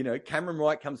 literally, you know, Cameron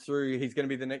White comes through, he's going to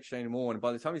be the next Shane Warne. And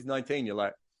by the time he's 19, you're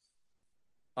like,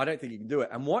 I don't think he can do it.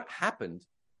 And what happened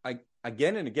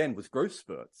again and again was growth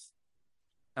spurts.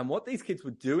 And what these kids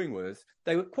were doing was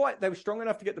they were strong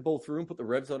enough to get the ball through and put the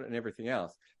revs on it and everything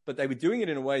else. But they were doing it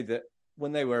in a way that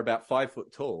when they were about 5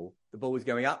 foot tall, the ball was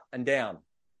going up and down.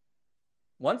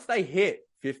 once they hit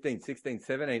 15, 16,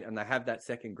 17, and they have that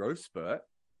second growth spurt,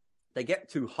 they get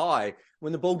too high.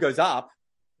 When the ball goes up,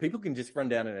 people can just run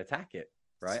down and attack it,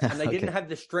 right? And they didn't have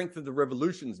the strength of the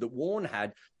revolutions that Warne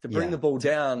had to bring the ball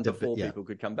down before people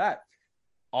could come back.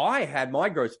 I had my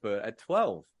growth spurt at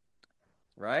 12,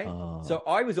 right? So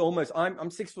I was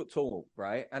I'm 6 foot tall,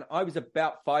 right? And I was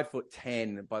about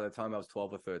 5'10" by the time I was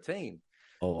 12 or 13.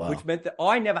 Oh, wow. Which meant that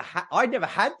I never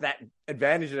had that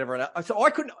advantage that everyone else. So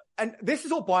I couldn't, and this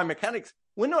is all biomechanics.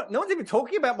 No one's even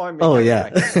talking about biomechanics. Oh, yeah.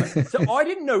 Right? So I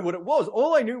didn't know what it was.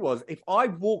 All I knew was if I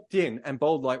walked in and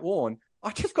bowled like Warne, I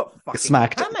just got fucking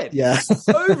smacked. Hammered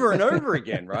over and over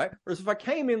again, right? Whereas if I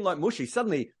came in like Mushy,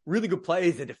 suddenly really good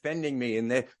players are defending me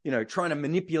and they're, trying to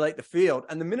manipulate the field.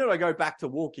 And the minute I go back to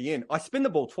walking in, I spin the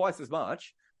ball twice as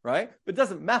much, right? But it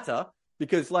doesn't matter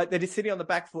because like they're just sitting on the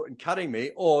back foot and cutting me,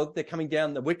 or they're coming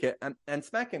down the wicket and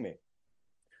smacking me.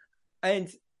 And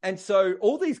so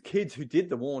all these kids who did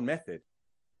the Warne method,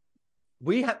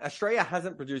 Australia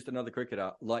hasn't produced another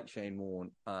cricketer like Shane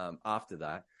Warne after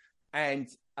that. And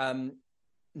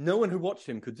no one who watched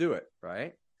him could do it,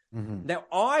 right? Mm-hmm. Now,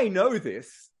 I know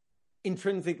this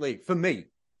intrinsically for me.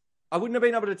 I wouldn't have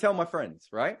been able to tell my friends,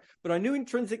 right? But I knew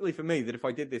intrinsically for me that if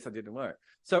I did this, I didn't work.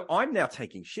 So I'm now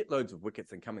taking shitloads of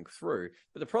wickets and coming through.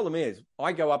 But the problem is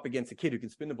I go up against a kid who can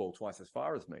spin the ball twice as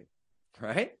far as me,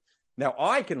 right? Now,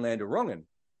 I can land a wrong-un.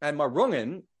 And my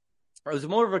wrong-un, it was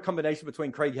more of a combination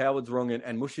between Craig Howard's wrong-un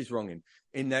and Mushy's wrong-un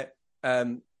in that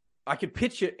I could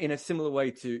pitch it in a similar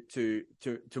way to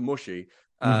Mushy.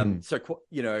 So,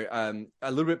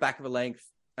 a little bit back of a length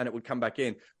and it would come back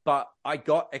in. But I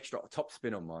got extra top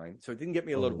spin on mine. So it didn't get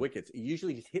me a lot of wickets. It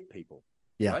usually just hit people.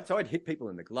 Yeah. Right? So I'd hit people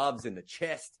in the gloves, in the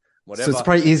chest, whatever. So it's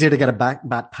probably easier to get a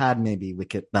bat pad maybe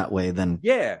wicket that way than.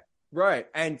 Yeah, right.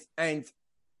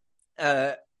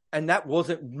 And that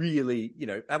wasn't really,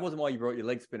 that wasn't why you brought your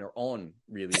leg spinner on,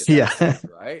 really. Point,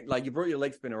 right? Like you brought your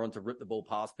leg spinner on to rip the ball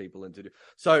past people and to do.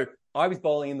 So I was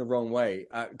bowling in the wrong way.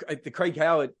 The Craig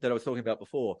Howard that I was talking about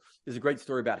before, there's a great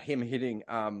story about him hitting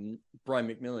Brian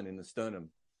McMillan in the sternum.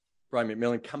 Brian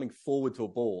McMillan coming forward to a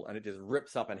ball and it just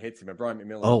rips up and hits him. And Brian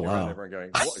McMillan around everyone going,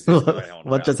 what is this going on?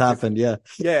 What just happened? Yeah.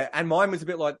 Yeah. And mine was a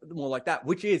bit more like that,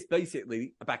 which is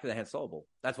basically a back of the hand slow ball.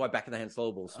 That's why back of the hand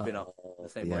slow balls spin up the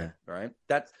same way, right?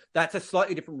 That's a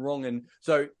slightly different wrong. And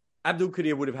so Abdul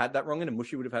Qadir would have had that wrong and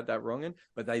Mushy would have had that wrong.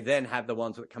 But they then have the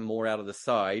ones that come more out of the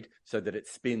side so that it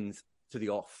spins to the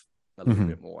off a little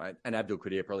bit more. And Abdul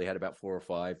Qadir probably had about 4 or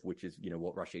 5, which is,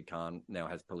 what Rashid Khan now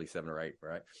has probably 7 or 8,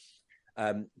 right?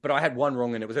 But I had one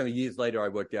wrong, and it was only years later I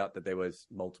worked out that there was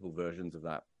multiple versions of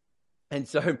that. And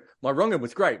so my wrong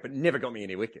was great, but never got me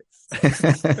any wickets.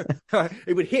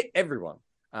 It would hit everyone,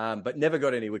 but never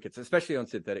got any wickets, especially on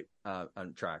synthetic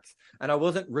tracks. And I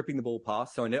wasn't ripping the ball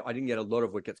past, so I didn't get a lot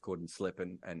of wickets caught in slip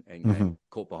and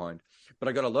caught behind. But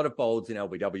I got a lot of bowls in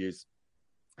LBWs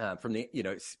from the,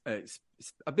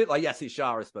 a bit like Yasir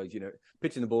Shah, I suppose,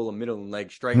 pitching the ball in middle and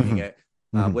leg, straightening it.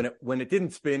 When it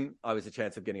didn't spin, I was a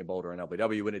chance of getting a bowler in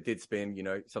LBW. When it did spin,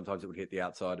 sometimes it would hit the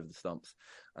outside of the stumps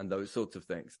and those sorts of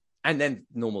things. And then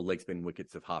normal leg spin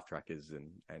wickets of half trackers and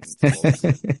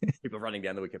people running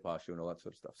down the wicket past you and all that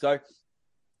sort of stuff. So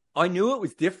I knew it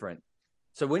was different.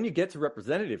 So when you get to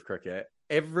representative cricket,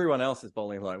 everyone else is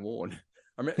bowling like Warne.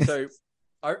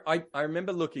 I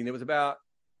remember looking, there was about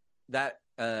that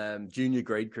junior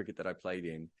grade cricket that I played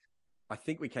in. I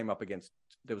think we came up against,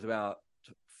 there was about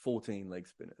 14 leg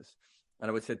spinners, and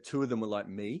I would say 2 of them were like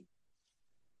me.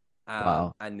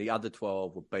 Wow. And the other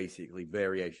 12 were basically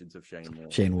variations of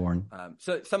Shane Warne.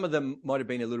 So some of them might have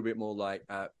been a little bit more like,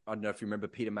 I don't know if you remember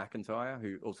Peter McIntyre,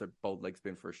 who also bowled leg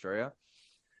spin for Australia.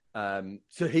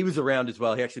 So he was around as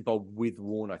well. He actually bowled with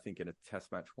Warne, I think, in a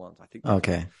test match once. I think.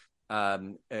 Okay.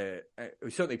 We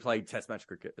certainly played test match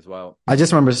cricket as well. I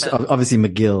just remember, obviously,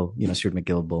 McGill, Stuart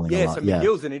McGill bowling a lot. So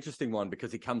McGill's an interesting one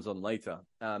because he comes on later.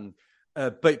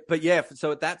 But yeah,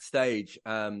 so at that stage,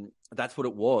 that's what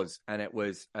it was. And it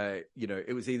was,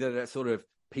 it was either that sort of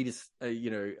Peter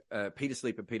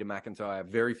Sleep and Peter McIntyre.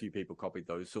 Very few people copied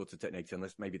those sorts of techniques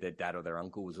unless maybe their dad or their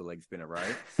uncle was a leg spinner,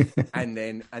 right? and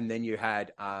then you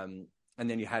had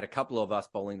a couple of us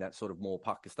bowling that sort of more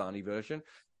Pakistani version.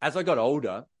 As I got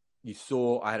older, you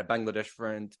saw I had a Bangladesh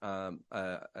friend,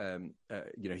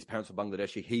 his parents were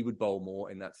Bangladeshi. He would bowl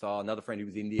more in that style. Another friend who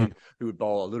was Indian who would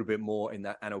bowl a little bit more in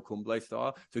that Anil Kumble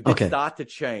style. So it did start to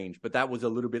change, but that was a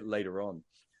little bit later on.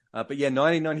 But yeah,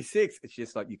 1996, it's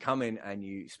just like you come in and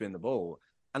you spin the ball.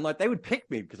 And like they would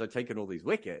pick me because I'd taken all these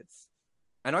wickets.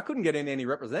 And I couldn't get in any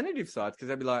representative sides because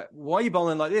they'd be like, why are you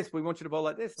bowling like this? We want you to bowl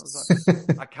like this. I was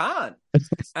like, I can't.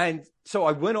 And so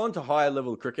I went on to higher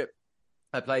level cricket.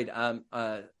 I played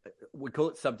we call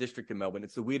it sub-district in Melbourne.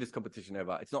 It's the weirdest competition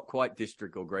ever. It's not quite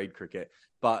district or grade cricket,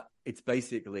 but it's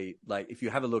basically like, if you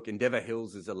have a look, Endeavour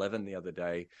Hills is 11 the other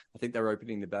day. I think they're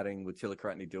opening the batting with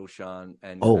Tilakarani Dilshan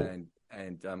and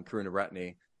Karuna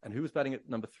Ratne. And who was batting at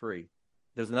number 3?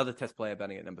 There was another Test player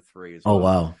batting at number 3 as well. Oh,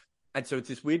 wow. And so it's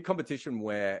this weird competition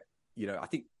where, I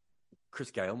think Chris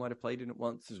Gale might have played in it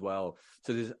once as well.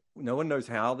 So no one knows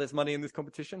how there's money in this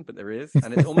competition, but there is.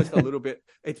 And it's almost a little bit,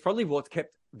 it's probably what's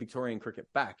kept Victorian cricket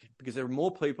back, because there are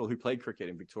more people who played cricket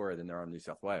in Victoria than there are in New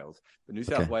South Wales. But New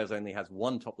South Wales only has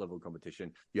one top level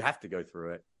competition. You have to go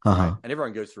through it. Right? And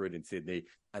everyone goes through it in Sydney,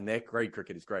 and their grade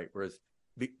cricket is great. Whereas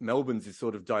Melbourne's is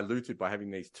sort of diluted by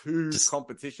having these two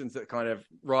competitions that kind of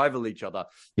rival each other.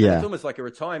 Yeah. And it's almost like a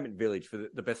retirement village for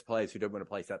the best players who don't want to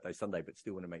play Saturday, Sunday, but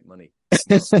still want to make money.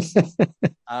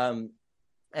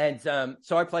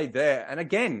 So I played there. And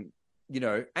again,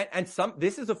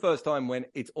 this is the first time when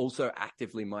it's also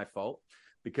actively my fault,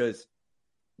 because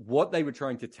what they were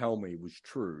trying to tell me was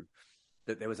true,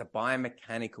 that there was a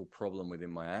biomechanical problem within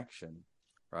my action,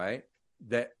 right?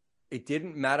 That it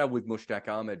didn't matter with Mushtaq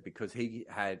Ahmed because he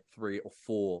had 3 or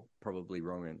 4 probably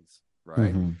wrong-uns,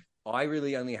 right? Mm-hmm. I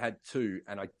really only had 2,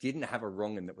 and I didn't have a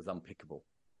wrong-un that was unpickable.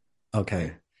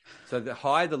 Okay. So the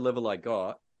higher the level I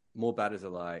got, more batters are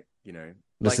like, I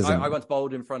once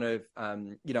bowled in front of,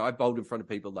 I bowled in front of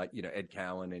people like, Ed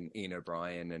Cowan and Ian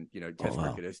O'Brien and, Test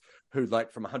cricketers who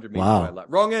like from 100 meters away, like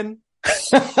wrong-un,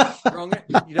 wrong-un.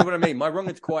 You know what I mean? My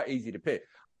wrong-un's quite easy to pick.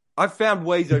 I've found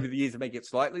ways over the years to make it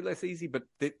slightly less easy, but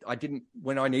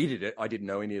when I needed it, I didn't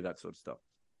know any of that sort of stuff.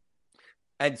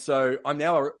 And so I'm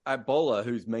now a bowler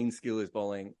whose main skill is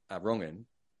bowling wrong-un,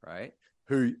 right?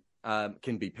 Who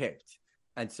can be picked.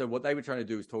 And so what they were trying to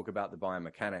do is talk about the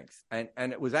biomechanics. And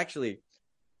it was actually,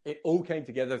 it all came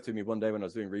together to me one day when I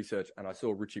was doing research, and I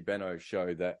saw Richie Benaud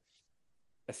show that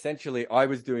essentially I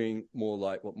was doing more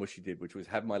like what Mushy did, which was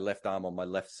have my left arm on my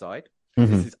left side.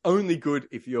 Mm-hmm. This is only good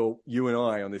if you're you and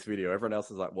I on this video. Everyone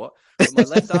else is like, what? But my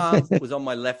left arm was on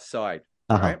my left side,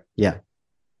 right? Yeah.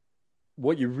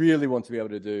 What you really want to be able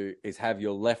to do is have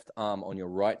your left arm on your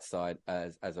right side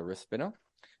as a wrist spinner,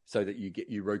 so that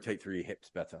you rotate through your hips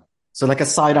better. So like a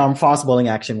sidearm fast bowling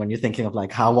action when you're thinking of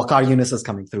like how Waqar Yunus is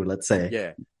coming through, let's say.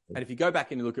 Yeah. And if you go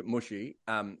back and you look at Mushy,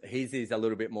 his is a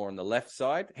little bit more on the left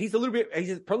side. He's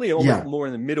probably almost more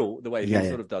in the middle, the way he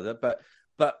sort of does it.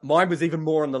 But mine was even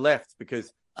more on the left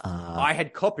because I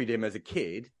had copied him as a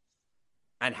kid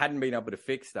and hadn't been able to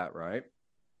fix that, right?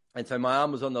 And so my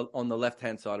arm was on the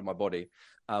left-hand side of my body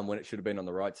when it should have been on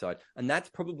the right side. And that's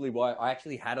probably why I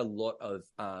actually had a lot of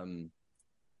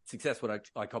success when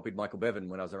I copied Michael Bevan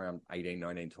when I was around 18,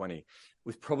 19, 20.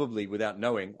 Was probably, without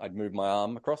knowing, I'd move my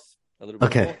arm across a little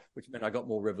bit more, which meant I got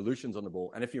more revolutions on the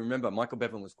ball. And if you remember, Michael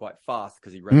Bevan was quite fast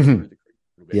because he ran through the crease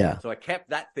a little bit. Yeah. So I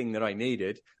kept that thing that I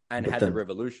needed and had the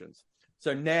revolutions.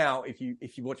 So now, if you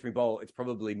watch me bowl, it's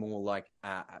probably more like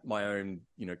my own,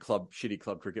 shitty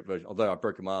club cricket version. Although I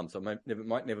broke my arm, so I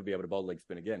might never be able to bowl leg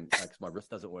spin again because my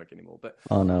wrist doesn't work anymore. But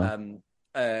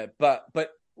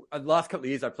but the last couple of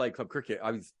years I played club cricket.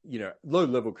 I was, low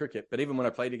level cricket, but even when I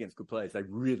played against good players, they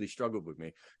really struggled with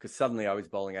me because suddenly I was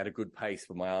bowling at a good pace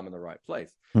with my arm in the right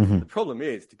place. Mm-hmm. The problem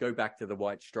is, to go back to the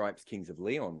White Stripes Kings of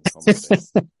Leon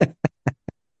conversation,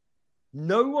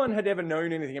 no one had ever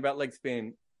known anything about leg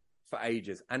spin for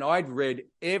ages. And I'd read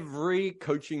every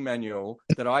coaching manual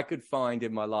that I could find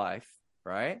in my life,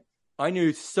 right? I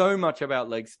knew so much about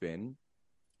leg spin,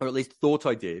 or at least thought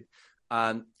I did.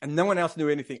 And no one else knew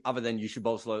anything other than you should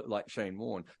bowl slow like Shane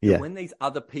Warne. Yeah. But when these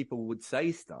other people would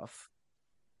say stuff,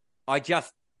 I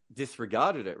just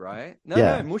disregarded it, right?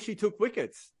 No, Mushy took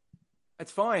wickets.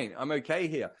 It's fine. I'm okay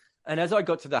here. And as I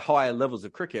got to the higher levels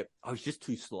of cricket, I was just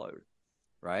too slow,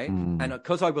 right? And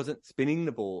because I wasn't spinning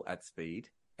the ball at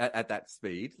that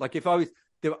speed, like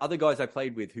there were other guys I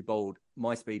played with who bowled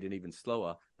my speed and even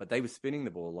slower, but they were spinning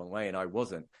the ball a long way and I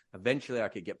wasn't. Eventually I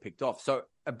could get picked off. So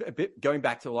a bit going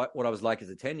back to what I was like as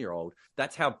a 10-year-old,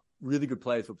 that's how really good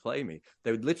players would play me.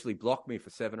 They would literally block me for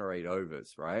 7 or 8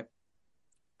 overs, right?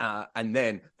 And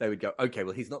then they would go, okay,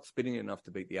 well, he's not spinning enough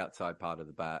to beat the outside part of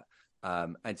the bat.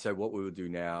 And so what we will do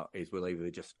now is we'll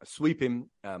either just sweep him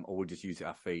or we'll just use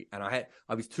our feet. And I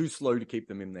was too slow to keep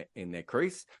them in their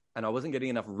crease, and I wasn't getting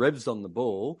enough revs on the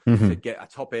ball to get a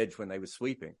top edge when they were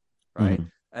sweeping, right? Mm-hmm.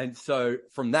 And so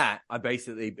from that, I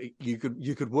basically you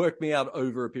could work me out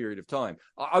over a period of time.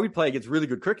 I would play against really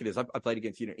good cricketers. I played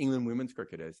against England women's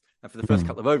cricketers, and for the first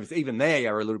couple of overs, even they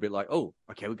are a little bit like, oh,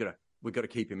 okay, we've got to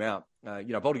keep him out. I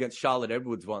bowled against Charlotte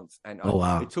Edwards once, and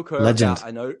it took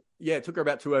her it took her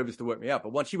about 2 overs to work me out.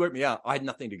 But once she worked me out, I had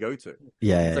nothing to go to.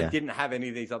 I didn't have any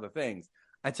of these other things.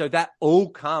 And so that all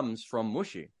comes from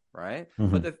Mushy, right?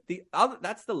 Mm-hmm. But the other,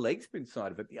 that's the leg spin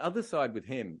side of it. The other side with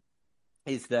him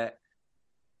is that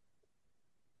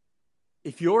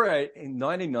if you're in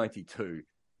 1992,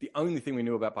 the only thing we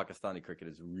knew about Pakistani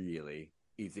cricketers really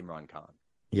is Imran Khan.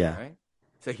 Yeah. Right?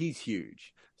 So he's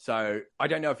huge. So I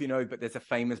don't know if you know, but there's a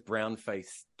famous brown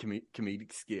face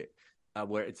comedic skit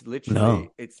where it's literally,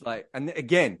 it's like, and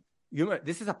again,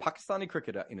 this is a Pakistani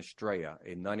cricketer in Australia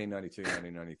in 1992,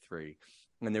 1993.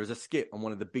 And there was a skit on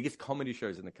one of the biggest comedy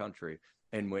shows in the country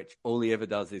in which all he ever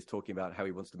does is talking about how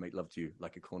he wants to make love to you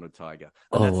like a cornered tiger.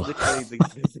 And that's literally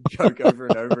the joke over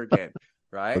and over again.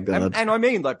 Right. Oh, and I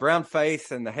mean, like brown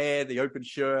face and the hair, the open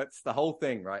shirts, the whole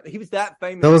thing. Right. He was that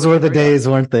famous. Those were the days,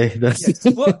 weren't they? Yeah.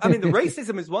 Well, I mean, the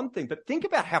racism is one thing, but think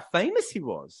about how famous he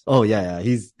was. Oh, yeah.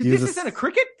 This isn't a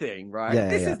cricket thing, right? Yeah,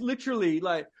 this is literally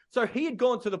like, so he had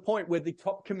gone to the point where the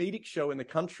top comedic show in the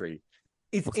country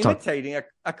is imitating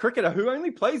a cricketer who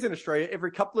only plays in Australia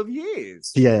every couple of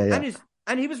years. Yeah.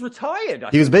 And he was retired.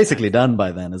 He was basically done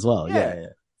by then as well. Yeah.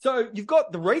 So you've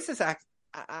got the racist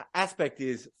aspect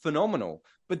is phenomenal,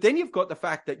 but then you've got the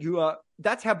fact that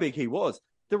that's how big he was.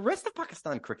 The rest of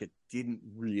Pakistan cricket didn't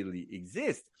really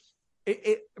exist.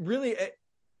 It really,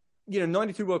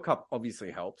 92 World Cup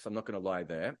obviously helps. I'm not going to lie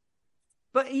there.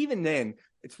 But even then,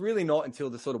 it's really not until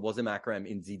the sort of Wasim Akram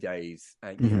Inzi days,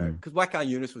 because Waqar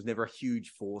Younis was never a huge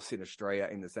force in Australia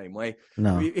in the same way.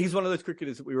 No. He's one of those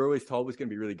cricketers that we were always told was going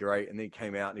to be really great, and then he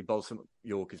came out and he bowled some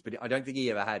Yorkers, but I don't think he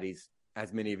ever had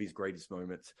as many of his greatest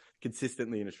moments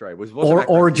consistently in Australia.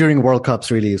 Or during World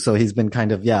Cups, really. So he's been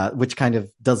kind of, which kind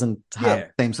of doesn't have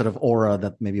the same sort of aura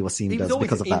that maybe Wasim does because of that. He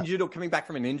was always injured or coming back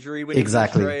from an injury when he was in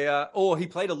Australia, or he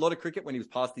played a lot of cricket when he was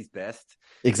past his best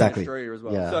in Australia as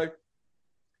well. Yeah.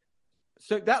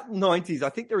 So that 90s, I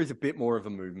think there is a bit more of a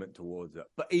movement towards it.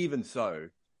 But even so,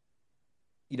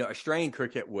 Australian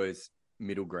cricket was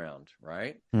middle ground,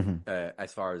 right? Mm-hmm.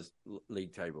 As far as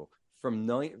league table. From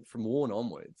Warne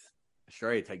onwards,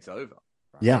 Australia takes over.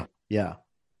 Right? Yeah.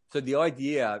 So the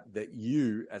idea that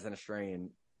you, as an Australian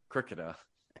cricketer,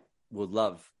 would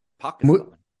love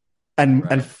Pakistan.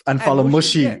 And follow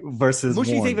Mushy versus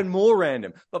Mushy's Warne. even more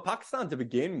random. But Pakistan, to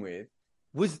begin with,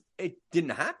 it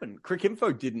didn't happen.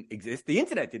 Cricinfo didn't exist. The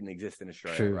internet didn't exist in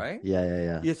Australia, True. Right?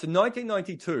 Yeah. Yeah, so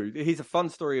 1992, here's a fun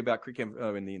story about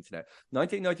Cricinfo in the internet.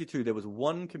 1992, there was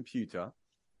one computer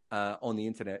on the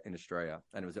internet in Australia,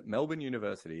 and it was at Melbourne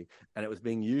University, and it was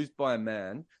being used by a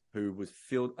man who was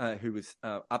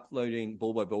uploading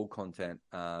ball-by-ball content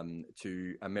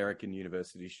to American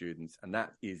university students, and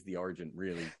that is the origin,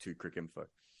 really, to Cricinfo.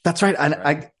 That's right. And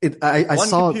I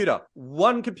saw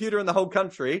one computer in the whole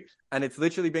country, and it's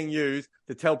literally being used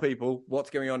to tell people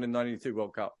what's going on in 92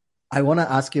 World Cup. I want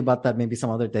to ask you about that maybe some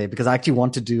other day, because I actually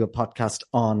want to do a podcast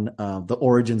on the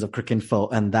origins of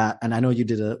Cricinfo and that. And I know you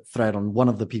did a thread on one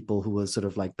of the people who was sort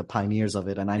of like the pioneers of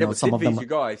it. And I know some of them. You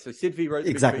guys. So Sidvi wrote the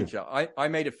exactly. feature. I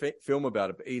made a film about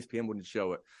it, but ESPN wouldn't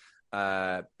show it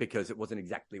because it wasn't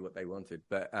exactly what they wanted.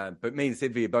 But me and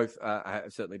Sidvi both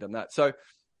have certainly done that. So,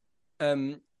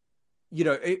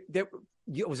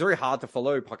 it was very hard to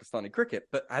follow Pakistani cricket,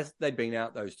 but as they'd been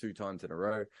out those 2 times in a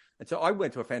row. And so I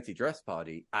went to a fancy dress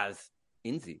party as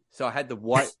Inzi. So I had the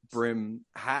white brim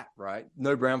hat, right?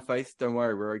 No brown face. Don't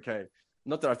worry, we're okay.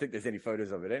 Not that I think there's any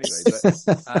photos of it anyway,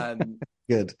 but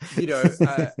good.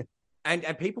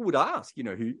 And people would ask,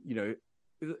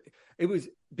 it was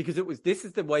because this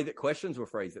is the way that questions were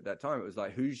phrased at that time. It was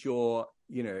like, who's your,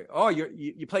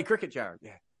 you play cricket, Jarrod?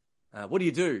 Yeah. What do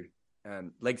you do?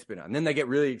 Leg spinner. And then they get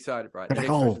really excited, right? Like,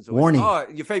 Warne.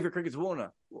 Your favorite cricketer's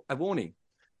Warne. Warne.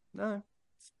 No,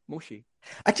 it's Mushy.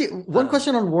 Actually, one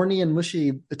question on Warne and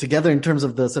Mushy together in terms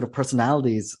of the sort of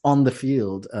personalities on the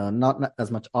field, not as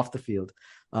much off the field.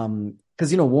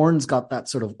 Because, Warne's got that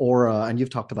sort of aura, and you've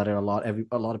talked about it a lot.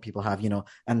 A lot of people have,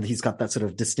 and he's got that sort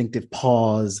of distinctive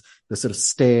pause, the sort of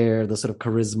stare, the sort of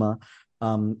charisma.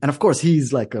 And of course,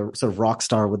 he's like a sort of rock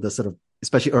star with the sort of,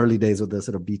 especially early days with the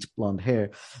sort of beach blonde hair.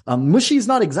 Mushy is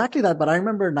not exactly that, but I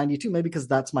remember 92, maybe because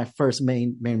that's my first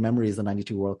main memory is the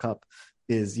 92 World Cup,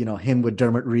 is, him with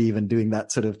Dermot Reeve and doing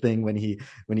that sort of thing when he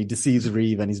deceives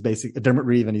Reeve and he's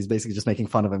basically just making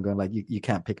fun of him, going like, you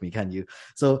can't pick me, can you?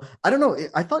 So I don't know.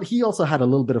 I thought he also had a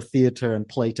little bit of theater and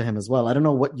play to him as well. I don't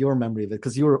know what your memory of it,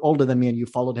 because you were older than me and you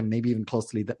followed him maybe even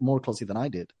more closely than I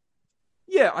did.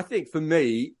 Yeah, I think for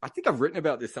me, I think I've written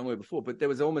about this somewhere before, but there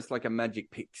was almost like a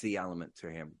magic pixie element to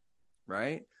him,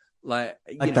 right? Like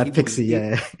that pixie,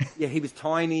 yeah. Yeah, he was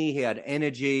tiny, he had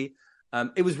energy.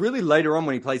 It was really later on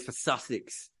when he plays for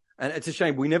Sussex. And it's a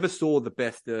shame we never saw the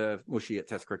best of Mushy at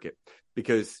Test cricket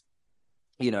because,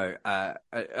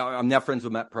 I'm now friends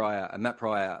with Matt Pryor, and Matt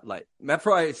Pryor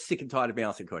is sick and tired of me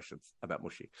asking questions about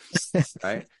Mushy,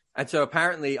 right? And so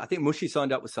apparently, I think Mushy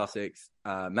signed up with Sussex.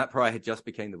 Matt Pry had just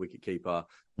became the wicket keeper.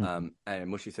 And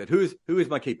Mushy said, who is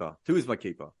my keeper? Who is my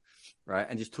keeper? Right.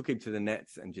 And just took him to the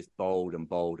nets and just bowled and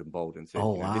said, this is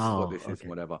what this is and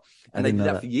whatever. And they did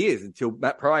that for years until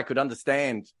Matt Pry could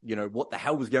understand, what the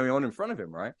hell was going on in front of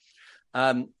him. Right.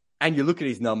 And you look at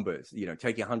his numbers,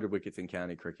 taking 100 wickets in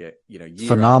county cricket,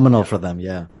 phenomenal for them.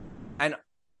 Yeah. And,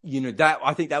 that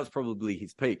I think that was probably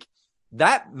his peak.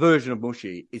 That version of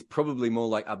Mushy is probably more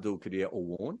like Abdul Qadir or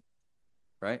Warne,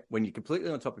 right? When you're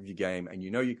completely on top of your game and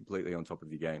you're completely on top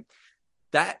of your game.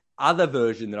 That other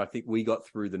version that I think we got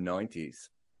through the 90s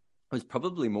was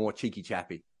probably more cheeky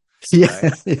chappy.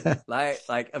 Yeah, right?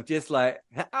 Like of just like,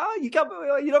 you're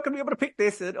not going to be able to pick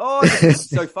this. And, it's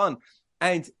so fun.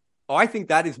 And I think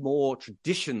that is more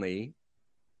traditionally,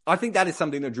 I think that is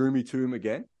something that drew me to him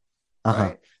again,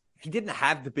 right? He didn't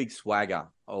have the big swagger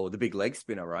or the big leg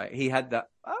spinner, right? He had that,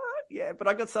 but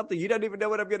I got something. You don't even know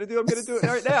what I'm going to do. I'm going to do it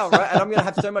right now, right? And I'm going to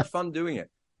have so much fun doing it,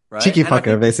 right? Cheeky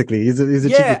fucker, basically. He's a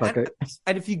cheeky fucker.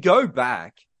 And if you go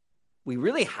back, we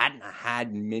really hadn't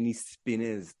had many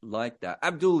spinners like that.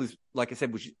 Abdul is, like I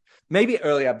said, maybe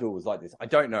early Abdul was like this. I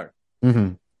don't know.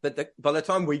 Mm-hmm. But by the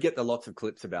time we get the lots of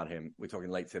clips about him, we're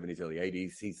talking late 70s, early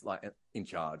 80s, he's like in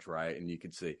charge, right? And you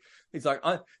could see, he's like,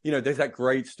 there's that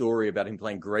great story about him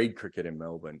playing grade cricket in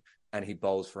Melbourne and he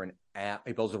bowls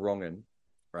he bowls a wrong un,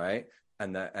 right?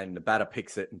 And the batter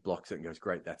picks it and blocks it and goes,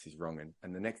 great, that's his wrong un.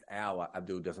 And the next hour,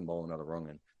 Abdul doesn't bowl another wrong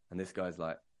un. And this guy's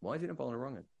like, why is he not bowling a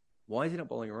wrong un? Why is he not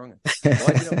bowling a wrong un?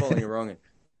 Why is he not bowling a wrong un?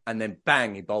 And then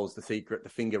bang, he bowls the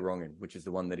finger wrong in, which is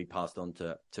the one that he passed on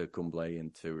to Kumble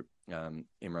and to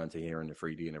Imran Tahir and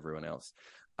Afridi and everyone else.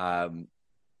 And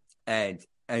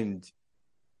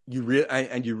you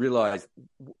realize,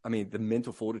 I mean, the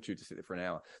mental fortitude to sit there for an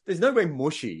hour. There's no way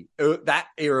Mushy, that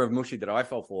era of Mushy that I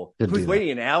fell for, was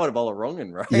waiting an hour to bowl a wrong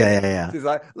in, right? Yeah. He's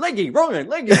like, leggy, wrong in,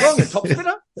 top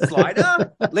spinner,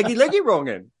 slider, leggy, wrong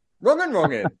in,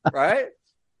 right?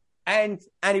 And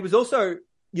he was also,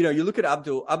 you look at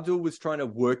Abdul was trying to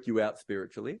work you out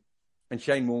spiritually and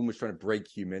Shane Warne was trying to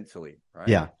break you mentally, right?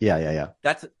 Yeah.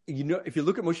 That's, if you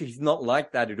look at Mushy, he's not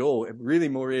like that at all. It really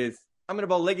more is, I'm going to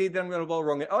bowl leggy, then I'm going to bowl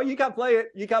wrong. Oh, you can't play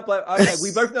it. Okay,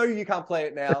 we both know you can't play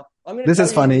it now. This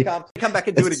is funny. You can't come back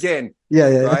and do it again. Yeah.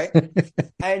 Right?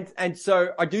 And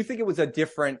so I do think it was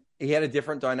he had a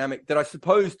different dynamic that I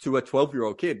suppose to a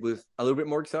 12-year-old kid was a little bit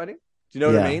more exciting. Do you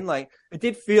know what I mean? Like, it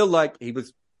did feel like he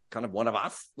was kind of one of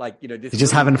us, like, he's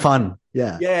just having fun.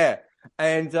 Yeah.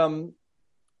 And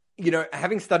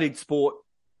having studied sport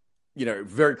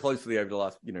very closely over the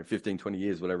last 15 20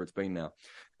 years, whatever it's been now,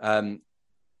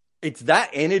 it's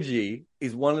that energy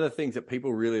is one of the things that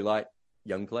people really like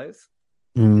young players.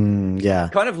 Kind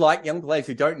of like young players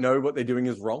who don't know what they're doing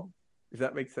is wrong, if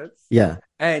that makes sense. Yeah.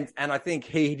 And I think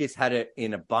he just had it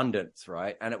in abundance,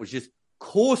 right? And it was just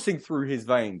coursing through his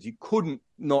veins. You couldn't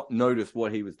not notice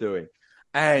what he was doing.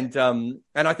 And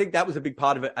I think that was a big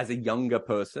part of it as a younger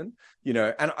person,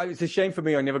 and it's a shame for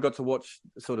me. I never got to watch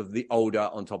sort of the older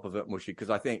on top of it Mushy, because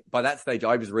I think by that stage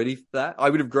I was ready for that. I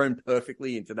would have grown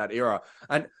perfectly into that era.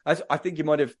 And I think you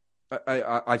might have,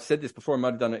 I've said this before, I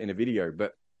might have done it in a video,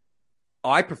 but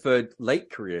I preferred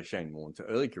late career Shane Warne to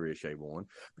early career Shane Warne,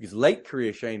 because late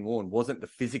career Shane Warne wasn't the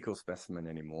physical specimen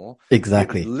anymore.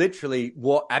 Exactly. It was literally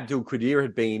what Abdul Qadir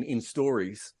had been in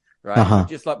stories. Right.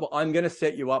 Just like, well, I'm going to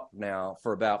set you up now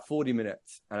for about 40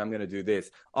 minutes and I'm going to do this.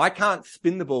 I can't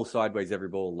spin the ball sideways every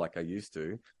ball like I used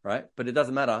to. Right. But it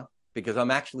doesn't matter because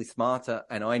I'm actually smarter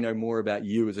and I know more about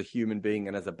you as a human being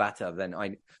and as a batter than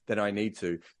I need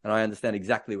to. And I understand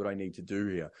exactly what I need to do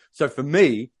here. So for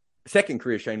me, second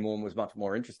career Shane Warne was much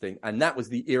more interesting. And that was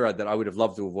the era that I would have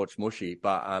loved to have watched Mushy.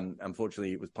 But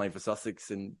unfortunately, he was playing for Sussex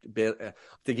and I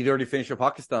think he'd already finished for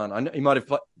Pakistan. I know he might have,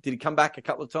 did he come back a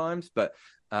couple of times? But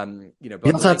we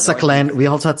also had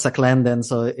Saklan then,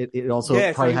 so it also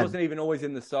so he wasn't even always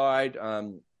in the side.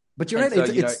 But you're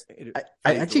right.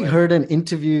 I actually heard an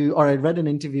interview, or I read an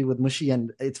interview with Mushy,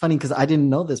 and it's funny because I didn't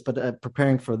know this, but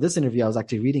preparing for this interview, I was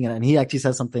actually reading it, and he actually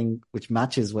says something which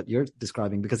matches what you're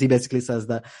describing, because he basically says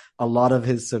that a lot of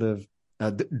his sort of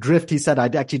drift, he said, I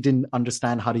actually didn't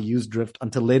understand how to use drift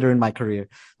until later in my career.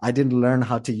 I didn't learn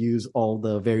how to use all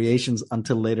the variations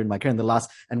until later in my career.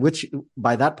 Which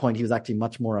by that point, he was actually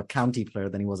much more a county player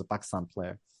than he was a Pakistan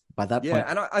player. By that point. Yeah,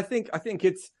 and I think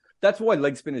that's why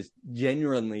leg spinners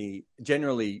generally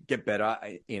get better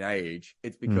in age.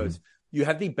 It's because you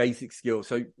have the basic skill.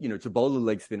 So, to bowl a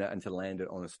leg spinner and to land it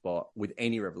on a spot with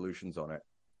any revolutions on it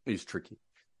is tricky,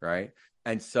 right?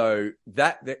 And so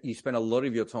that you spend a lot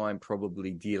of your time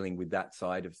probably dealing with that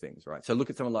side of things, right? So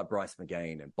look at someone like Bryce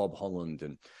McGain and Bob Holland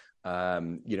and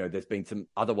There's been some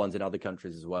other ones in other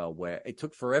countries as well where it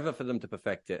took forever for them to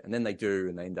perfect it, and then they do,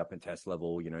 and they end up in test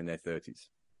level, in their 30s.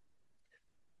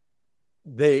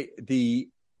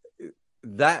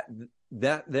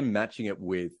 Them matching it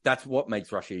with, that's what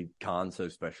makes Rashid Khan so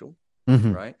special,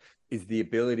 right? Is the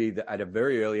ability that at a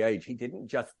very early age, he didn't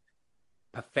just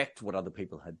perfect what other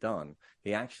people had done.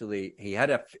 He had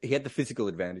the physical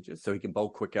advantages, so he can bowl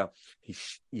quicker.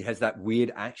 He has that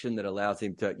weird action that allows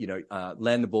him to,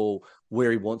 land the ball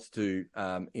where he wants to,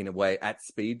 in a way at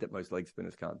speed that most leg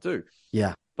spinners can't do.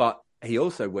 Yeah. But he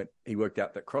also worked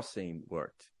out that cross seam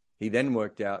worked. He then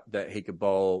worked out that he could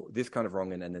bowl this kind of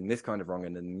wrong and then this kind of wrong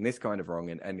and then this kind of wrong.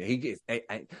 And he just,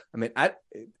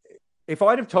 if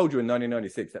I'd have told you in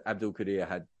 1996 that Abdul Qadir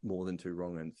had more than 2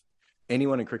 wrong-uns,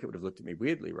 anyone in cricket would have looked at me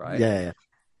weirdly, right? Yeah.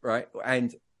 Right.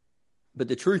 But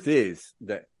the truth is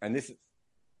that, and this is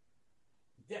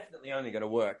definitely only going to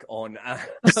work on,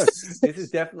 this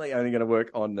is definitely only going to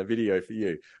work on the video for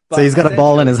you. But so he's got a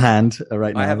ball in his hand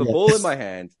right now. I have a ball in my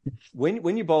hand.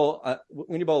 When you bowl a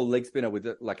leg spinner with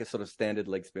like a sort of standard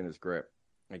leg spinner's grip,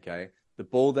 okay, the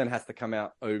ball then has to come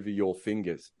out over your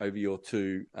fingers, over your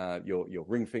your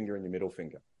ring finger and your middle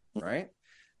finger, right?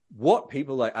 What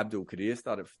people like Abdul Qadir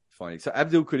started finding. So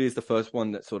Abdul Qadir is the first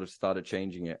one that sort of started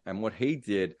changing it. And what he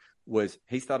did was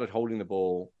he started holding the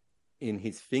ball in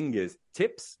his fingers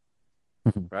tips,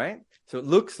 right? So it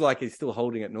looks like he's still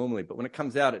holding it normally, but when it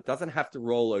comes out, it doesn't have to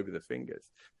roll over the fingers.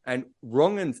 And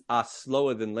wrong-uns are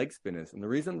slower than leg spinners. And the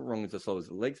reason wrong-uns are slower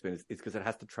than leg spinners is because it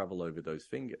has to travel over those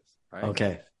fingers, right?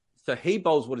 Okay. So he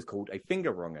bowls what is called a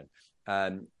finger wrong-un.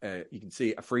 You can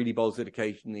see Afridi bowls it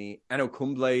occasionally. Anil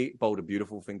Kumble bowled a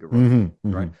beautiful finger wrong-un,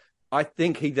 right? I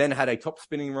think he then had a top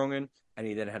spinning wrong-un, and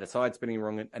he then had a side spinning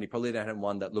wrong-un, and he probably then had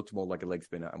one that looked more like a leg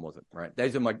spinner and wasn't, right?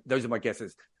 Those are my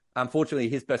guesses. Unfortunately,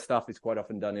 his best stuff is quite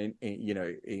often done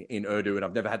in Urdu, and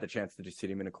I've never had the chance to just sit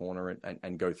him in a corner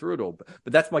and go through it all.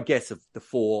 But that's my guess of the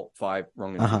 4-5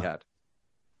 wrong-uns he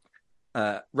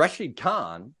had. Rashid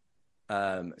Khan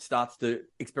starts to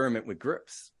experiment with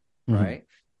grips, right?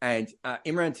 And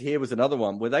Imran Tahir was another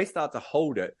one where they start to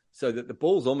hold it so that the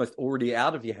ball's almost already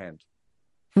out of your hand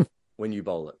when you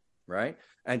bowl it, right?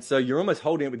 And so you're almost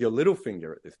holding it with your little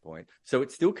finger at this point. So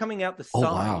it's still coming out the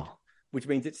side, which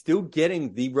means it's still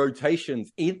getting the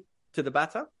rotations into the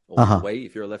batter, or away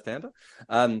if you're a left-hander,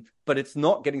 but it's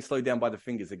not getting slowed down by the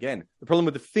fingers again. The problem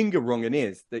with the finger wrong-un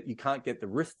is that you can't get the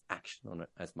wrist action on it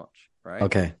as much, right?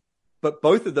 Okay. But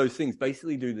both of those things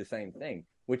basically do the same thing,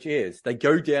 which is they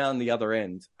go down the other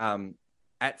end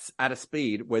at a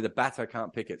speed where the batter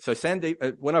can't pick it. So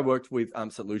Sandeep, when I worked with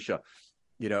St. Lucia,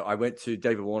 I went to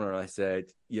David Warne and I said,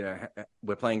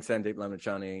 we're playing Sandeep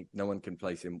Lamachani. No one can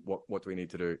place him. What do we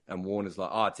need to do? And Warner's like,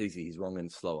 it's easy. He's wrong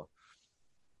and slower.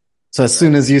 So as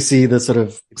soon as you see the sort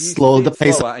of the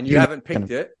pace and you haven't picked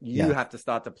it, you have to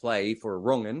start to play for a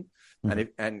wrong-un.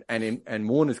 And in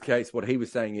Warner's case, what he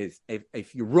was saying is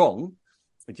if you're wrong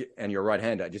and you're a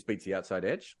right-hander, it just beats the outside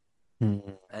edge.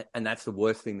 And that's the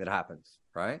worst thing that happens,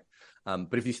 right?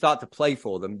 But if you start to play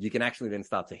for them, you can actually then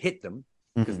start to hit them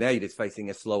because now you're just facing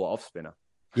a slower off spinner,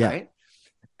 right?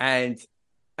 And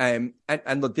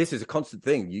look, this is a constant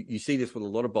thing. You see this with a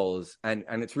lot of bowlers, and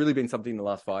it's really been something in the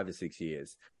last 5 or 6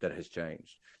 years that has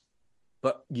changed.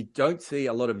 But you don't see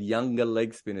a lot of younger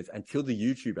leg spinners until the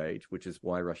YouTube age, which is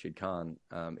why Rashid Khan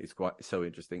is quite so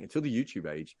interesting. Until the YouTube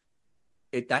age,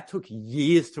 that took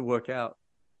years to work out,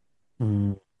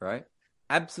 right?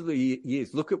 Absolutely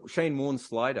years. Look at Shane Warne's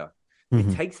slider.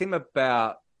 It takes him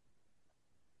about,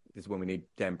 this is when we need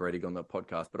Dan Bredig on the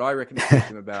podcast, but I reckon it takes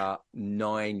him about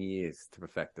 9 years to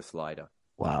perfect the slider.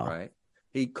 Wow. Right?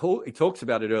 He talks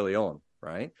about it early on,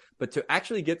 right? But to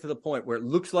actually get to the point where it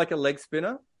looks like a leg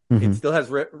spinner, it still has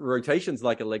rotations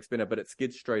like a leg spinner, but it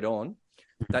skids straight on.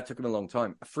 That took him a long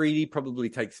time. Afridi probably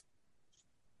takes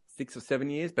 6 or 7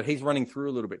 years, but he's running through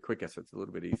a little bit quicker, so it's a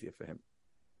little bit easier for him.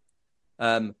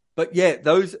 But yeah,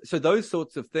 those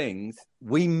sorts of things,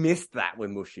 we missed that with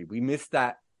Mushy. We missed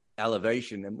that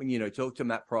elevation. And when, talk to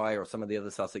Matt Pryor or some of the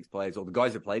other Sussex players or the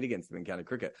guys who played against them in county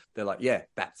cricket, they're like, yeah,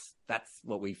 that's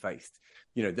what we faced.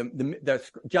 They're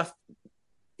just,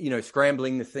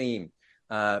 scrambling the seam.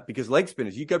 Because leg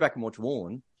spinners, you go back and watch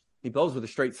Warne, he bowls with a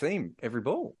straight seam every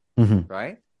ball,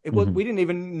 right? We didn't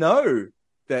even know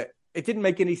that. It didn't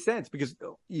make any sense because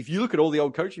if you look at all the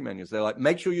old coaching manuals, they're like,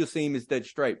 make sure your seam is dead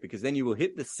straight because then you will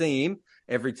hit the seam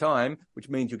every time, which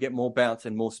means you'll get more bounce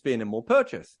and more spin and more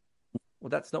purchase. Well,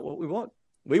 that's not what we want.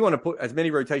 We want to put as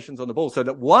many rotations on the ball so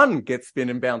that one gets spin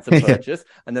and bounce and purchase,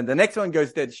 and then the next one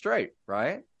goes dead straight,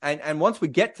 right? And once we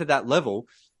get to that level,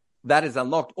 that is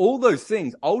unlocked. All those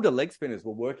things, older leg spinners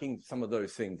were working some of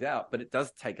those things out, but it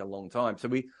does take a long time. So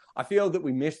I feel that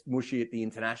we missed Mushy at the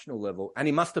international level, and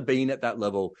he must have been at that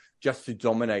level just to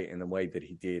dominate in the way that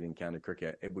he did in county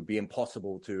cricket. It would be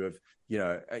impossible to have,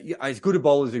 as good a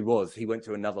bowler as he went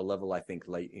to another level, I think,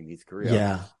 late in his career.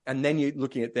 Yeah. And then you're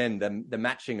looking at the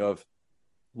matching of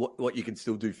what you can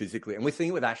still do physically. And we're seeing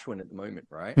it with Ashwin at the moment,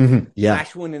 right? Mm-hmm. Yeah.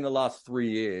 Ashwin in the last 3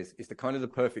 years is the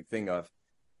perfect thing of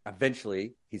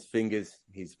eventually his fingers,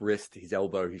 his wrist, his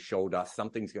elbow, his shoulder,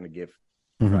 something's going to give,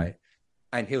 right?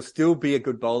 And he'll still be a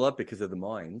good bowler because of the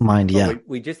mind. Yeah.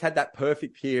 We just had that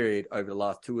perfect period over the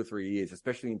last 2 or 3 years,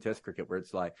 especially in Test cricket, where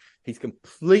it's like he's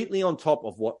completely on top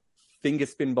of what finger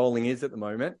spin bowling is at the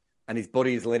moment, and his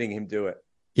body is letting him do it.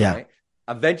 Yeah. Right?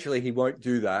 Eventually, he won't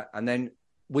do that, and then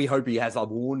we hope he has a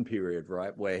Warne period,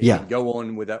 right, where he can go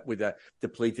on with a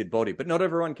depleted body, but not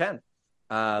everyone can.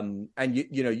 And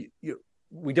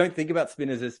we don't think about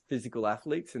spinners as physical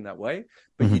athletes in that way,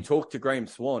 but you talk to Graham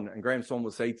Swan, and Graham Swan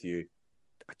will say to you,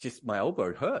 my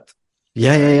elbow hurt.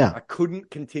 Yeah. I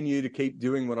couldn't continue to keep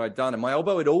doing what I'd done. And my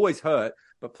elbow had always hurt,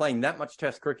 but playing that much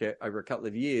Test cricket over a couple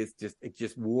of years, it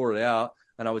just wore it out.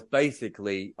 And I was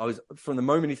from the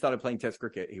moment he started playing Test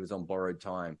cricket, he was on borrowed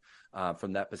time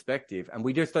from that perspective. And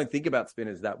we just don't think about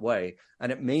spinners that way. And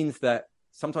it means that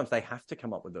sometimes they have to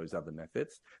come up with those other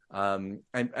methods. And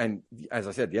as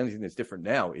I said, the only thing that's different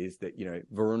now is that,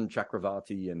 Varun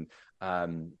Chakravarti and,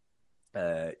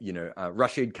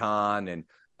 Rashid Khan and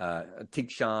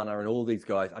Tikshana and all these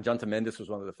guys, Ajanta Mendes was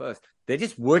one of the first. They're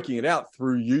just working it out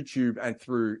through YouTube and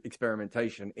through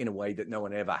experimentation in a way that no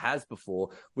one ever has before,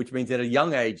 which means at a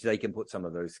young age, they can put some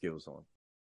of those skills on.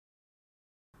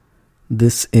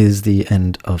 This is the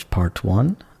end of part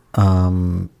 1.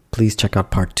 Please check out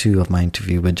part 2 of my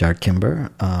interview with Jarrod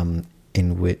Kimber,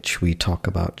 in which we talk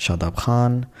about Shadab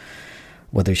Khan,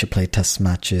 whether he should play test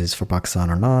matches for Pakistan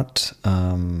or not.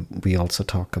 We also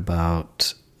talk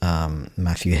about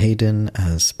Matthew Hayden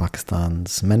as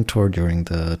Pakistan's mentor during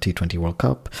the T20 World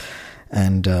Cup,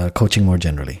 and coaching more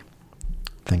generally.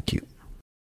 Thank you.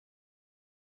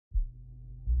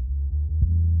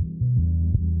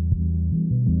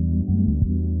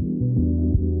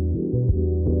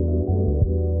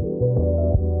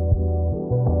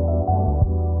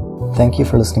 Thank you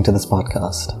for listening to this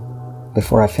podcast.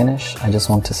 Before I finish, I just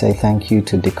want to say thank you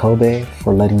to Dekobe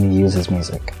for letting me use his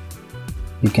music.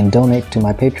 You can donate to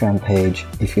my Patreon page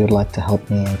if you would like to help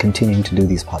me in continuing to do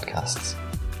these podcasts.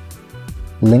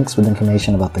 Links with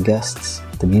information about the guests,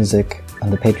 the music,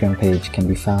 and the Patreon page can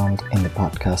be found in the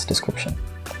podcast description.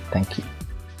 Thank you.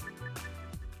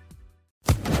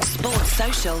 Sports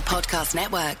Social Podcast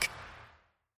Network.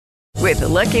 With the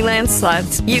Lucky Land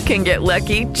Slots, you can get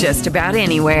lucky just about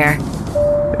anywhere.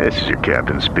 This is your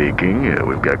captain speaking.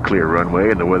 We've got clear runway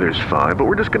and the weather's fine, but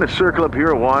we're just going to circle up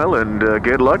here a while and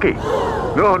get lucky.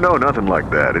 No, nothing like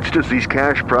that. It's just these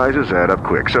cash prizes add up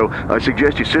quick. So I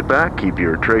suggest you sit back, keep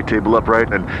your tray table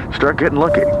upright, and start getting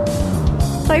lucky.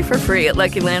 Play for free at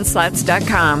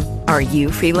LuckyLandSlots.com. Are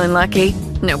you feeling lucky?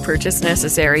 No purchase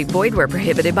necessary. Void where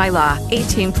prohibited by law.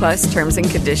 18+ terms and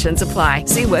conditions apply.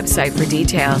 See website for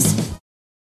details.